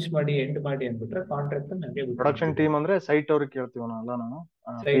ಫಿನಿಶ್ ಮಾಡಿ ಎಂಡ್ ಮಾಡಿ ಅಂದ್ಬಿಟ್ರೆ ಕಾಂಟ್ರಾಕ್ಟ್ ನನಗೆ ಪ್ರೊಡಕ್ಷನ್ ಟೀಮ್ ಅಂದ್ರೆ ಸೈಟ್ ಅವ್ರಿಗೆ ಕೇಳ್ತೀವಲ್ಲ ನಾವು,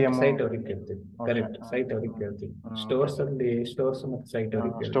 ಸೈಟ್ ಅವ್ರಿಗೆ ಕೇಳ್ತೀವಿ. ಕರೆಕ್ಟ್, ಸೈಟ್ ಅವ್ರಿಗೆ ಕೇಳ್ತೀವಿ. ಸ್ಟೋರ್ಸ್ ಮತ್ತೆ ಸೈಟ್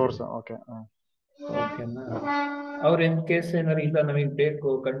ಅವ್ರಿಗೆ ಕೇಳ್ತೀವಿ. ಓಕೆನಾ, ಅವ್ರ ಇನ್ ಕೇಸ್ ಏನಾದ್ರು ಇಲ್ಲ ನಮಗೆ ಬೇಕು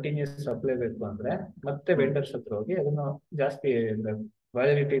ಕಂಟಿನ್ಯೂಸ್ ಸಪ್ಲೈ ಬೇಕು ಅಂದ್ರೆ ಮತ್ತೆ ವೆಂಡರ್ಸ್ ಹತ್ರ ಹೋಗಿ ಅದನ್ನ ಜಾಸ್ತಿ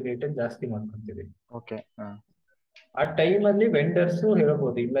ವ್ಯಾಲಿಡಿಟಿ ಡೇಟ್ ಜಾಸ್ತಿ ಮಾಡ್ಕೊಂತೀವಿ. ಆ ಟೈಮ್ ಅಲ್ಲಿ ವೆಂಡರ್ಸ್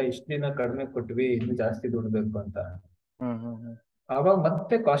ಹೇಳ್ಬೋದು, ಇಲ್ಲ ಇಷ್ಟ ದಿನ ಕಡಿಮೆ ಕೊಟ್ವಿ ಇನ್ನು ಜಾಸ್ತಿ ದುಡ್ಡು ಬೇಕು ಅಂತ. ಆವಾಗ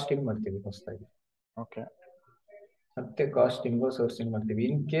ಮತ್ತೆ ಕಾಸ್ಟಿಂಗ್ ಮಾಡ್ತೀವಿ ಹೊಸದಾಗಿ, ಮತ್ತೆ ಕಾಸ್ಟಿಂಗ್ ಸೋರ್ಸಿಂಗ್ ಮಾಡ್ತೀವಿ.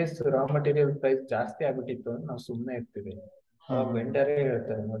 In case raw material price ಜಾಸ್ತಿ ಆಗ್ಬಿಟ್ಟಿತ್ತು ಅಂದ್ರೆ ನಾವು ಸುಮ್ಮನೆ ಇರ್ತೀವಿ, ಅವಾಗ ವೆಂಡರೇ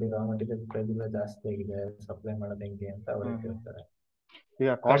ಹೇಳ್ತಾರೆ, ನೋಡಿ ರಾ ಮಟೀರಿಯಲ್ ಪ್ರೈಸ್ ಎಲ್ಲ ಜಾಸ್ತಿ ಆಗಿದೆ, ಸಪ್ಲೈ ಮಾಡೋದು ಹೆಂಗೆ ಅಂತ ಅವ್ರಿಗೆ ಹೇಳ್ತಾರೆ. ಈಗ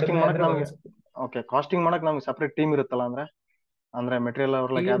ಕಾಸ್ಟಿಂಗ್ ಮಾಡಕ್ ನಮ್ಗೆ ಸಪರೇಟ್ ಟೀಮ್ ಇರುತ್ತಲ್ಲ, ಅಂದ್ರೆ ಮೆಟೀರಿಯಲ್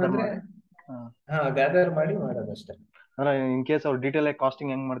ಅವ್ರೆಲ್ಲ ಗ್ಯಾದರ್ ಮಾಡಿ ಗ್ಯಾದರ್ ಮಾಡಿ ಮಾಡೋದಷ್ಟೇ. ಅಂದ್ರೆ ಇನ್ ಕೇಸ್ ಅವ್ರು ಡೀಟೇಲ್ ಆಗಿ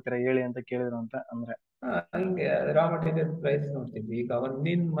ಕಾಸ್ಟಿಂಗ್ ಹೆಂಗ್ ಮಾಡ್ತೀರಾ ಹೇಳಿ ಅಂತ ಕೇಳಿದ್ರು ಅಂತ ಅಂದ್ರೆ. ಹಿಂಗೆ ರಾ ಮಟೀರಿಯಲ್ ಪ್ರೈಸ್ ನೋಡ್ತಿದ್ವಿ. ಈಗ ಅವನ್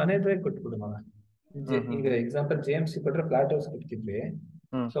ನಿನ್ ಮನೆದೇ ಕೊಟ್ಬಿಡು ಮಗ. ಈಗ ಎಕ್ಸಾಂಪಲ್ ಜೇಮ್ಸ್ ಕೊಟ್ರೆ ಫ್ಲಾಟ್ ಹೌಸ್ ಕೊಡ್ತಿದ್ವಿ.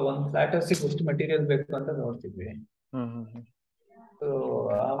 ಸೊ ಒಂದ್ ಫ್ಲಾಟ್ ಹೌಸ್ ಎಷ್ಟು ಮಟೀರಿಯಲ್ ಬೇಕು ಅಂತ ನೋಡ್ತಿದ್ವಿ. ಸೊ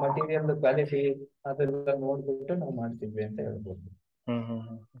ಆ ಮಟೀರಿಯಲ್ ಕ್ವಾಲಿಟಿ ಅದೆಲ್ಲ ನೋಡ್ಬಿಟ್ಟು ನಾವು ಮಾಡ್ತಿದ್ವಿ ಅಂತ ಹೇಳ್ಬೋದು.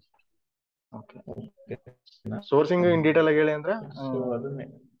 ಸೋರ್ಸಿಂಗ್ ಇನ್ ಡೀಟೇಲ್ ಆಗಿ ಹೇಳಿ ಅಂದ್ರೆ ಸೊ ಅದನ್ನೇ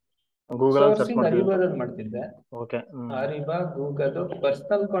ಗೂಗಲ್ ಅಲ್ಲಿ ಸರ್ಚ್ ಸೋರ್ಸಿಂಗ್ ಮಾಡ್ತೀವಿ. ಅರಿಬಾದಲ್ಲಿ ಮಾಡ್ತಿದ್ದೆ. ಓಕೆ. ಅರಿಬಾ, ಗೂಗಲ್,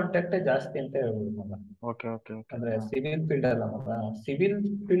 ಪರ್ಸನಲ್ ಕಾಂಟ್ಯಾಕ್ಟ್ ಜಾಸ್ತಿ ಅಂತ ಹೇಳ್ಬೋದು ಮಗ. Okay okay okay. ಅಂದ್ರೆ ಸಿವಿಲ್ ಫೀಲ್ಡ್ ಅಲ್ಲ ಮಗ. ಸಿವಿಲ್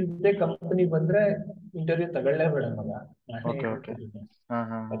ಫೀಲ್ಡ್ ಕಂಪನಿ ಬಂದ್ರೆ ಇಂಟರ್ವ್ಯೂ ತಗೊಳ್ಳೇಬೇಡ ಮಗ. ನಾನೇ ಓಕೆ ಓಕೆ. ಹೇಳ್ತಿದ್ದೀನಿ.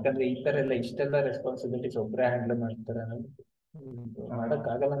 ಯಾಕಂದ್ರೆ ಈ ತರ ಎಲ್ಲ ಇಷ್ಟೆಲ್ಲ ರೆಸ್ಪಾನ್ಸಿಬಿಲಿಟೀಸ್ ಒಬ್ಬರೇ ಹ್ಯಾಂಡಲ್ ಮಾಡ್ತಾರೆ ಮಾಡಕ್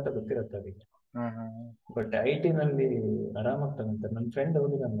ಆಗಲ್ಲ ಅಂತ ಗೊತ್ತಿರುತ್ತೆ ಅದಕ್ಕೆ. ಬಟ್ IT ನಲ್ಲಿ ಆರಾಮಾಗಿ ತಗೊಂತಾರೆ. ನನ್ನ ಫ್ರೆಂಡ್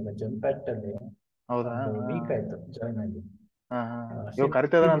ಹೋಗಿದ್ದಾನಲ್ಲ ಜಂಪ್ಯಾಕ್ಟ್ ಅಲ್ಲಿ, ಹೌದಾ, ಒಂದು ವೀಕ್ ಆಯ್ತು ಜಾಯ್ನ್ ಆಗಿ. ಇವಾಗ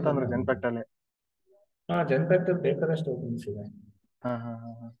ಕರಿತಿದಾರ ಅಂತ ಅಂದ್ರೆ ಜೆನ್ಪ್ಯಾಕ್ಟ್ ಅಲ್ಲಿ. ಜಂಪ್ಯಾಕ್ಟ್ ಅಲ್ಲಿ ಬೇಕಾದಷ್ಟು ಓಪನಿಂಗ್ಸ್ ಇದೆ.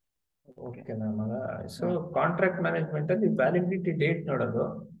 ಓಕೆನಾ ಮಗ. ಸೊ ಕಾಂಟ್ರಾಕ್ಟ್ ಮ್ಯಾನೇಜ್ಮೆಂಟ್ ಅಲ್ಲಿ ವ್ಯಾಲಿಡಿಟಿ ಡೇಟ್ ನೋಡೋದು,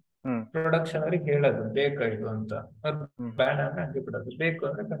 ಪ್ರೊಡಕ್ಷನ್ ಅವ್ರಿಗೆ ಹೇಳೋದು ಬೇಕಾಯ್ತು ಅಂತ, ಬೇಡ ಅಂದ್ರೆ ಹಂಗೆ ಬಿಡೋದು, ಬೇಕು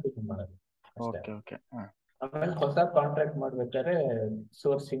ಅಂದ್ರೆ ಕಂಟಿನ್ಯೂ ಮಾಡೋದು ಅಷ್ಟೇ. ಆಮೇಲೆ ಹೊಸ ಕಾಂಟ್ರಾಕ್ಟ್ ಮಾಡ್ಬೇಕಾದ್ರೆ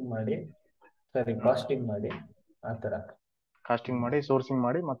ಸೋರ್ಸಿಂಗ್ ಮಾಡಿ, ಸರಿ ಕಾಸ್ಟಿಂಗ್ ಮಾಡಿ, ಆತರ ಕಾಸ್ಟಿಂಗ್ ಮಾಡಿ ಸೋರ್ಸಿಂಗ್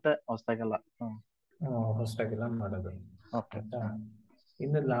ಮಾಡಿ ಮತ್ತೆ ಹೊಸದಾಗೆಲ್ಲ ಹೊಸದಾಗೆಲ್ಲ ಮಾಡೋದು.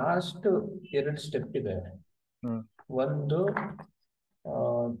 ಇನ್ನು ಲಾಸ್ಟ್ 2 ಸ್ಟೆಪ್ ಇದೆ. ಒಂದು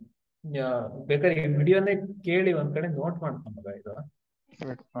ಬೇಕಾದ್ರೆ ಈ ವಿಡಿಯೋನೇ ಕೇಳಿ ಒಂದ್ ಕಡೆ ನೋಟ್ ಮಾಡ್ಕೊಂಡ ಇದು.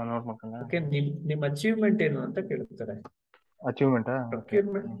 ಓಕೆ, ನಿಮ್ ಅಚೀವ್ಮೆಂಟ್ ಏನು ಅಂತ ಕೇಳ್ತಾರೆ.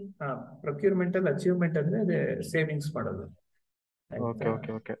 ಪ್ರೊಕ್ಯೂರ್ಮೆಂಟ್ ಅಲ್ಲಿ ಅಚೀವ್ಮೆಂಟ್ ಅಂದ್ರೆ ಅದೇ ಸೇವಿಂಗ್ಸ್ ಮಾಡೋದು.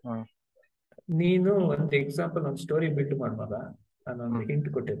 ನೀನು ಒಂದು ಎಕ್ಸಾಂಪಲ್ ಒಂದು ಸ್ಟೋರಿ ಬಿಲ್ಡ್ ಮಾಡುವಾಗ ನಾನೊಂದು ಹಿಂಟ್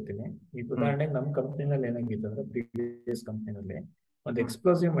ಕೊಟ್ಟಿರ್ತೀನಿ. ಈಗ ಉದಾಹರಣೆಗೆ ನಮ್ ಕಂಪ್ನಿನಲ್ಲಿ ಏನಾಗಿತ್ತು ಅಂದ್ರೆ, ಪ್ರೀವಿಯಸ್ ಕಂಪ್ನಿನಲ್ಲಿ ಒಂದು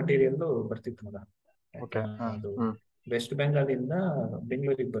ಎಕ್ಸ್ಪ್ಲೋಸಿವ್ ಮಟೀರಿಯಲ್ ಬರ್ತಿತ್ತು ಮಗ. ಅದು ವೆಸ್ಟ್ ಬೆಂಗಾಲ್ ಇಂದ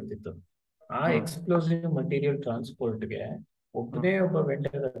ಬೆಂಗಳೂರಿಗೆ ಬರ್ತಿತ್ತು. ಆ ಎಕ್ಸ್ಪ್ಲೋಸಿವ್ ಮಟೀರಿಯಲ್ ಟ್ರಾನ್ಸ್ಪೋರ್ಟ್ಗೆ ಒಬ್ಬ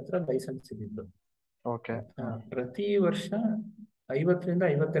ವೆಂಡರ್ ಹತ್ರ ಲೈಸೆನ್ಸ್ ಇದ್ದಿತ್ತು. ಪ್ರತಿ ವರ್ಷ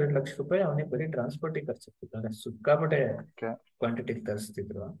 50-52 ಲಕ್ಷ ರೂಪಾಯಿ ಅವನಿಗೆ ಬರೀ ಟ್ರಾನ್ಸ್ಪೋರ್ಟಿಗೆ ಖರ್ಚಾಗ್ತಿತ್ತು. ಸಿಕ್ಕಾಪಟ್ಟೆ ಕ್ವಾಂಟಿಟಿ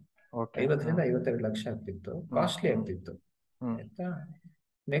ತರಿಸ್ತಿದ್ರು. 50-52 ಲಕ್ಷ ಆಗ್ತಿತ್ತು, ಕಾಸ್ಟ್ಲಿ ಆಗ್ತಿತ್ತು ಆಯ್ತಾ.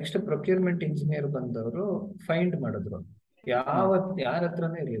 ನೆಕ್ಸ್ಟ್ ಪ್ರೊಕ್ಯೂರ್ಮೆಂಟ್ ಇಂಜಿನಿಯರ್ ಬಂದವರು ಫೈಂಡ್ ಮಾಡಿದ್ರು, ಯಾರ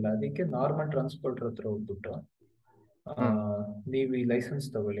ಹತ್ರನೇ ಇರ್ಲಿಲ್ಲ. ಅದಕ್ಕೆ ನಾರ್ಮಲ್ ಟ್ರಾನ್ಸ್ಪೋರ್ಟರ್ ಹತ್ರ ಹೋಗ್ಬಿಟ್ಟು, ನೀವು ಈ ಲೈಸೆನ್ಸ್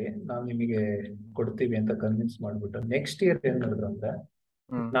ತಗೊಳ್ಳಿ, ನಾವು ನಿಮಗೆ ಕೊಡ್ತೀವಿ ಅಂತ ಕನ್ವಿನ್ಸ್ ಮಾಡ್ಬಿಟ್ಟು ನೆಕ್ಸ್ಟ್ ಇಯರ್ ಏನ್ ಮಾಡಿದ್ರು ಅಂದ್ರೆ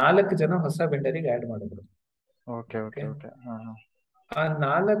 4 ಜನ ಹೊಸ ವೆಂಡರಿಗೆ ಆಡ್ ಮಾಡಿದ್ರು. ಆ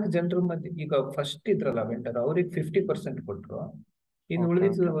 4 ಜನರ ಮಧ್ಯೆ ಈಗ ಫಸ್ಟ್ ಇದ್ರಲ್ಲ ವೆಂಡರ್, ಅವ್ರಿಗೆ 50% ಕೊಟ್ರು. ಇನ್ನು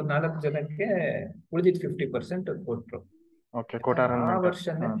ಉಳಿದಿದ್ದು 4 ಜನಕ್ಕೆ ಉಳಿದಿದ್ದು 50% ಕೊಟ್ರು. ಆ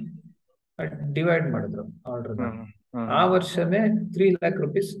ವರ್ಷನೇ ಡಿವೈಡ್ ಮಾಡಿದ್ರು ಆರ್ಡರ್ನ. ಆ ವರ್ಷನೇ 3 lakh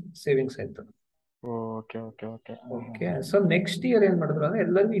rupees ಸೇವಿಂಗ್ಸ್ ಆಯ್ತು. ಓಕೆ. ಸೊ ನೆಕ್ಸ್ಟ್ ಇಯರ್ ಏನ್ ಮಾಡಿದ್ರು ಅಂದ್ರೆ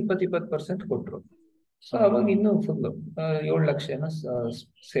ಎಲ್ಲರಿಗೂ 20% ಕೊಟ್ರು. ಸೊ ಅವಾಗ ಇನ್ನು ಫುಲ್ 7 ಲಕ್ಷ ಏನೋ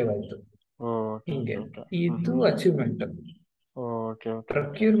ಸೇವ್ ಆಯ್ತು. ಹಿಂಗೆ ಇದು ಅಚೀವ್ಮೆಂಟ್.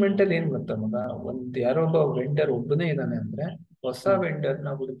 ಪ್ರೊಕ್ಯೂರ್ಮೆಂಟ್ ಅಲ್ಲಿ ಏನ್ ಗೊತ್ತಾ ಮಗ, ಯಾರೋ ಒಬ್ಬ ವೆಂಡರ್ ಒಬ್ಬನೇ ಇದ್ದಾನೆ ಅಂದ್ರೆ ಹೊಸ ವೆಂಡರ್ ನ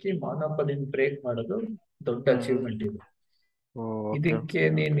ಹುಡುಕಿ ಮಾನೋಪಲಿನ್ ಬ್ರೇಕ್ ಮಾಡೋದು ದೊಡ್ಡ ಅಚೀವ್ಮೆಂಟ್ ಇದು. ಇದಕ್ಕೆ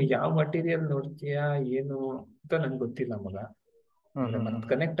ನೀನು ಯಾವ ಮಟೀರಿಯಲ್ ನೋಡ್ತೀಯಾ ಏನು ಅಂತ ನಂಗೆ ಗೊತ್ತಿಲ್ಲ ಮಗ. ಅಂದ್ರೆ ಮತ್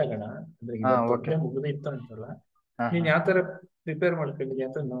ಕನೆಕ್ಟ್ ಆಗೋಣ. ಅಂದ್ರೆ ಇವತ್ತೊಬ್ಬರೇ ಮುಗಿದಿತ್ತು ಅಂತಲ್ಲ, ನೀನ್ ಯಾವ ತರ ಪ್ರಿಪೇರ್ ಮಾಡ್ಕೊಂಡಿದ್ಯಾ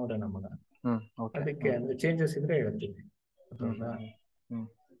ಅಂತ ನೋಡೋಣ ಮಗ. ಅದಕ್ಕೆ ಅಂದ್ರೆ ಚೇಂಜಸ್ ಇದ್ರೆ ಹೇಳ್ತೀನಿ.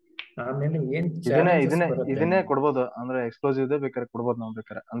 ಆಮೇಲೆ ಏನ್ ಇದನ್ನೇ ಕೊಡ್ಬೋದು ಅಂದ್ರೆ ಎಕ್ಸ್ಪ್ಲೋಸಿವ್ ಬೇಕಾದ್ರೆ ಕೊಡ್ಬೋದು ನಾವು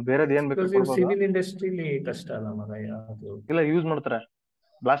ಬೇಕಾದ್ರೆ. ಬೇರೆದ್ ಏನ್ ಬೇಕಾದ್ರೆ ಕೊಡ್ಬೋದು. ಸಿವಿಲ್ ಇಂಡಸ್ಟ್ರಿಲಿ ಕಷ್ಟ ಅಲ್ಲ ಮಗ. ಯಾವುದು ಇಲ್ಲ ಯೂಸ್ ಮಾಡ್ತಾರೆ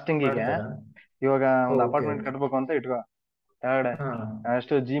ಬ್ಲಾಸ್ಟಿಂಗ್ ಗೆ. ಇವಾಗ ಒಂದು ಅಪಾರ್ಟ್ಮೆಂಟ್ ಕಟ್ಬೇಕು ಅಂತ ಇಟ್ಕೋ, ಕೆಳಗಡೆ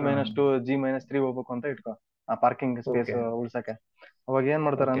ಎಷ್ಟು G-2 G-3 ಹೋಗ್ಬೇಕು ಅಂತ ಇಟ್ಕೋ, ಆ ಪಾರ್ಕಿಂಗ್ ಸ್ಪೇಸ್ ಉಳ್ಸಕ್ಕೆ. ಅವಾಗ ಏನ್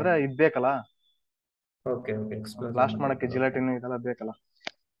ಮಾಡ್ತಾರೆ ಅಂದ್ರೆ ಇದ್ ಬೇಕಲ್ಲ, ಬ್ಲಾಸ್ಟ್ ಮಾಡಕ್ಕೆ ಜಿಲೆಟಿನ್ ಇದೆಲ್ಲ ಬೇಕಲ್ಲ.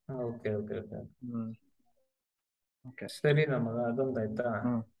 ಸರಿ ನಮಗ ಅದೊಂದಾಯ್ತಾ.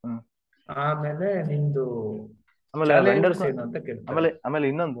 ಆಮೇಲೆ ನಿಂದು ಆಮೇಲೆ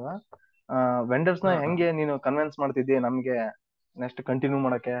ಇನ್ನೊಂದು, ವೆಂಡರ್ಸ್ ನ ಹೆಂಗೆ ನೀನು ಕನ್ವಿನ್ಸ್ ಮಾಡ್ತಿದ್ದಿ ನಮ್ಗೆ ನೆಕ್ಸ್ಟ್ ಕಂಟಿನ್ಯೂ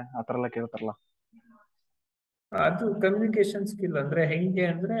ಮಾಡಕ್ಕೆ, ಆತರ ಎಲ್ಲ ಕೇಳ್ತಾರಲ್ಲ. ಅದು ಕಮ್ಯುನಿಕೇಶನ್ ಸ್ಕಿಲ್. ಅಂದ್ರೆ ಹೆಂಗೆ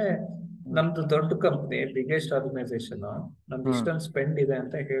ಅಂದ್ರೆ, ನಮ್ದು ದೊಡ್ಡ ಕಂಪ್ನಿ, ಬಿಗ್ಗೆಸ್ಟ್ ಆರ್ಗನೈಸೇಷನ್, ನಮ್ದು ಇಷ್ಟೊಂದು ಸ್ಪೆಂಡ್ ಇದೆ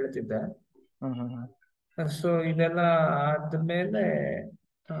ಅಂತ ಹೇಳ್ತಿದ್ದೆ. ಸೊ ಇದೆಲ್ಲ ಆದ್ಮೇಲೆ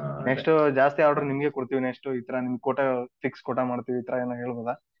ನೆಕ್ಸ್ಟ್ ಜಾಸ್ತಿ ಆರ್ಡರ್ ನಿಮ್ಗೆ ಕೊಡ್ತೀವಿ, ನೆಕ್ಸ್ಟ್ ಈ ತರ ನಿಮ್ಗೆ ಕೋಟಾ ಫಿಕ್ಸ್ ಕೋಟಾ ಮಾಡ್ತೀವಿ, ಈ ತರ ಏನೋ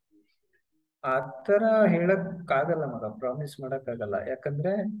ಹೇಳ್ಬೋದಾ? ಆತರ ಹೇಳಕ್ ಆಗಲ್ಲ ಮಗ, ಪ್ರಾಮಿಸ್ ಮಾಡಕ್ ಆಗಲ್ಲ.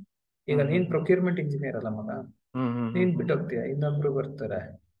 ಯಾಕಂದ್ರೆ ಈಗ ನೀನ್ ಪ್ರೊಕ್ಯೂರ್ಮೆಂಟ್ ಇಂಜಿನಿಯರ್ ಅಲ್ಲ ಮಗ, ನೀನ್ ಬಿಟ್ಟೋಗ್ತೀಯ, ಇನ್ನೊಬ್ರು ಬರ್ತಾರೆ.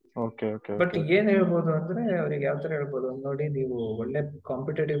 ಬಟ್ ಏನ್ ಹೇಳ್ಬೋದು ಅಂದ್ರೆ, ಅವ್ರಿಗೆ ಯಾವ ತರ ಹೇಳ್ಬೋದು ನೋಡಿ, ನೀವು ಒಳ್ಳೆ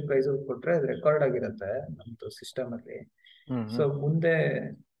ಕಾಂಪಿಟೇಟಿವ್ ಪ್ರೈಸ್ ಕೊಟ್ರೆ ಅದು ರೆಕಾರ್ಡ್ ಆಗಿರತ್ತೆ ನಮ್ದು ಸಿಸ್ಟಮ್ ಅಲ್ಲಿ. ಸೊ ಮುಂದೆ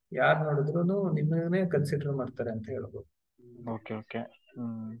ಯಾರು ನೋಡಿದ್ರು ನಿಮ್ಮನ್ನೇ ಕನ್ಸಿಡರ್ ಮಾಡ್ತಾರೆ ಅಂತ ಹೇಳ್ಬೋದು. Okay okay.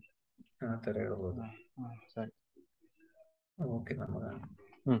 ಆ ತರ ಹೇಳ್ಬೋದು. ಸರಿ. ಓಕೆ ನಮಗ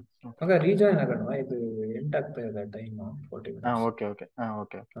ಹ್ಮ್ ಮಗ ರೀಜಾಯ್ನ್ ಆಗೋಣ, ಇದು ಎಂಡ್ ಆಗ್ತಾ ಇದೆ ಟೈಮ್ 40 ಹಾ ಮಿನಿಟ್ಸ್. Okay okay. ಹಾ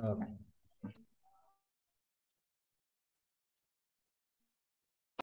ಓಕೆ. ಓಕೆ.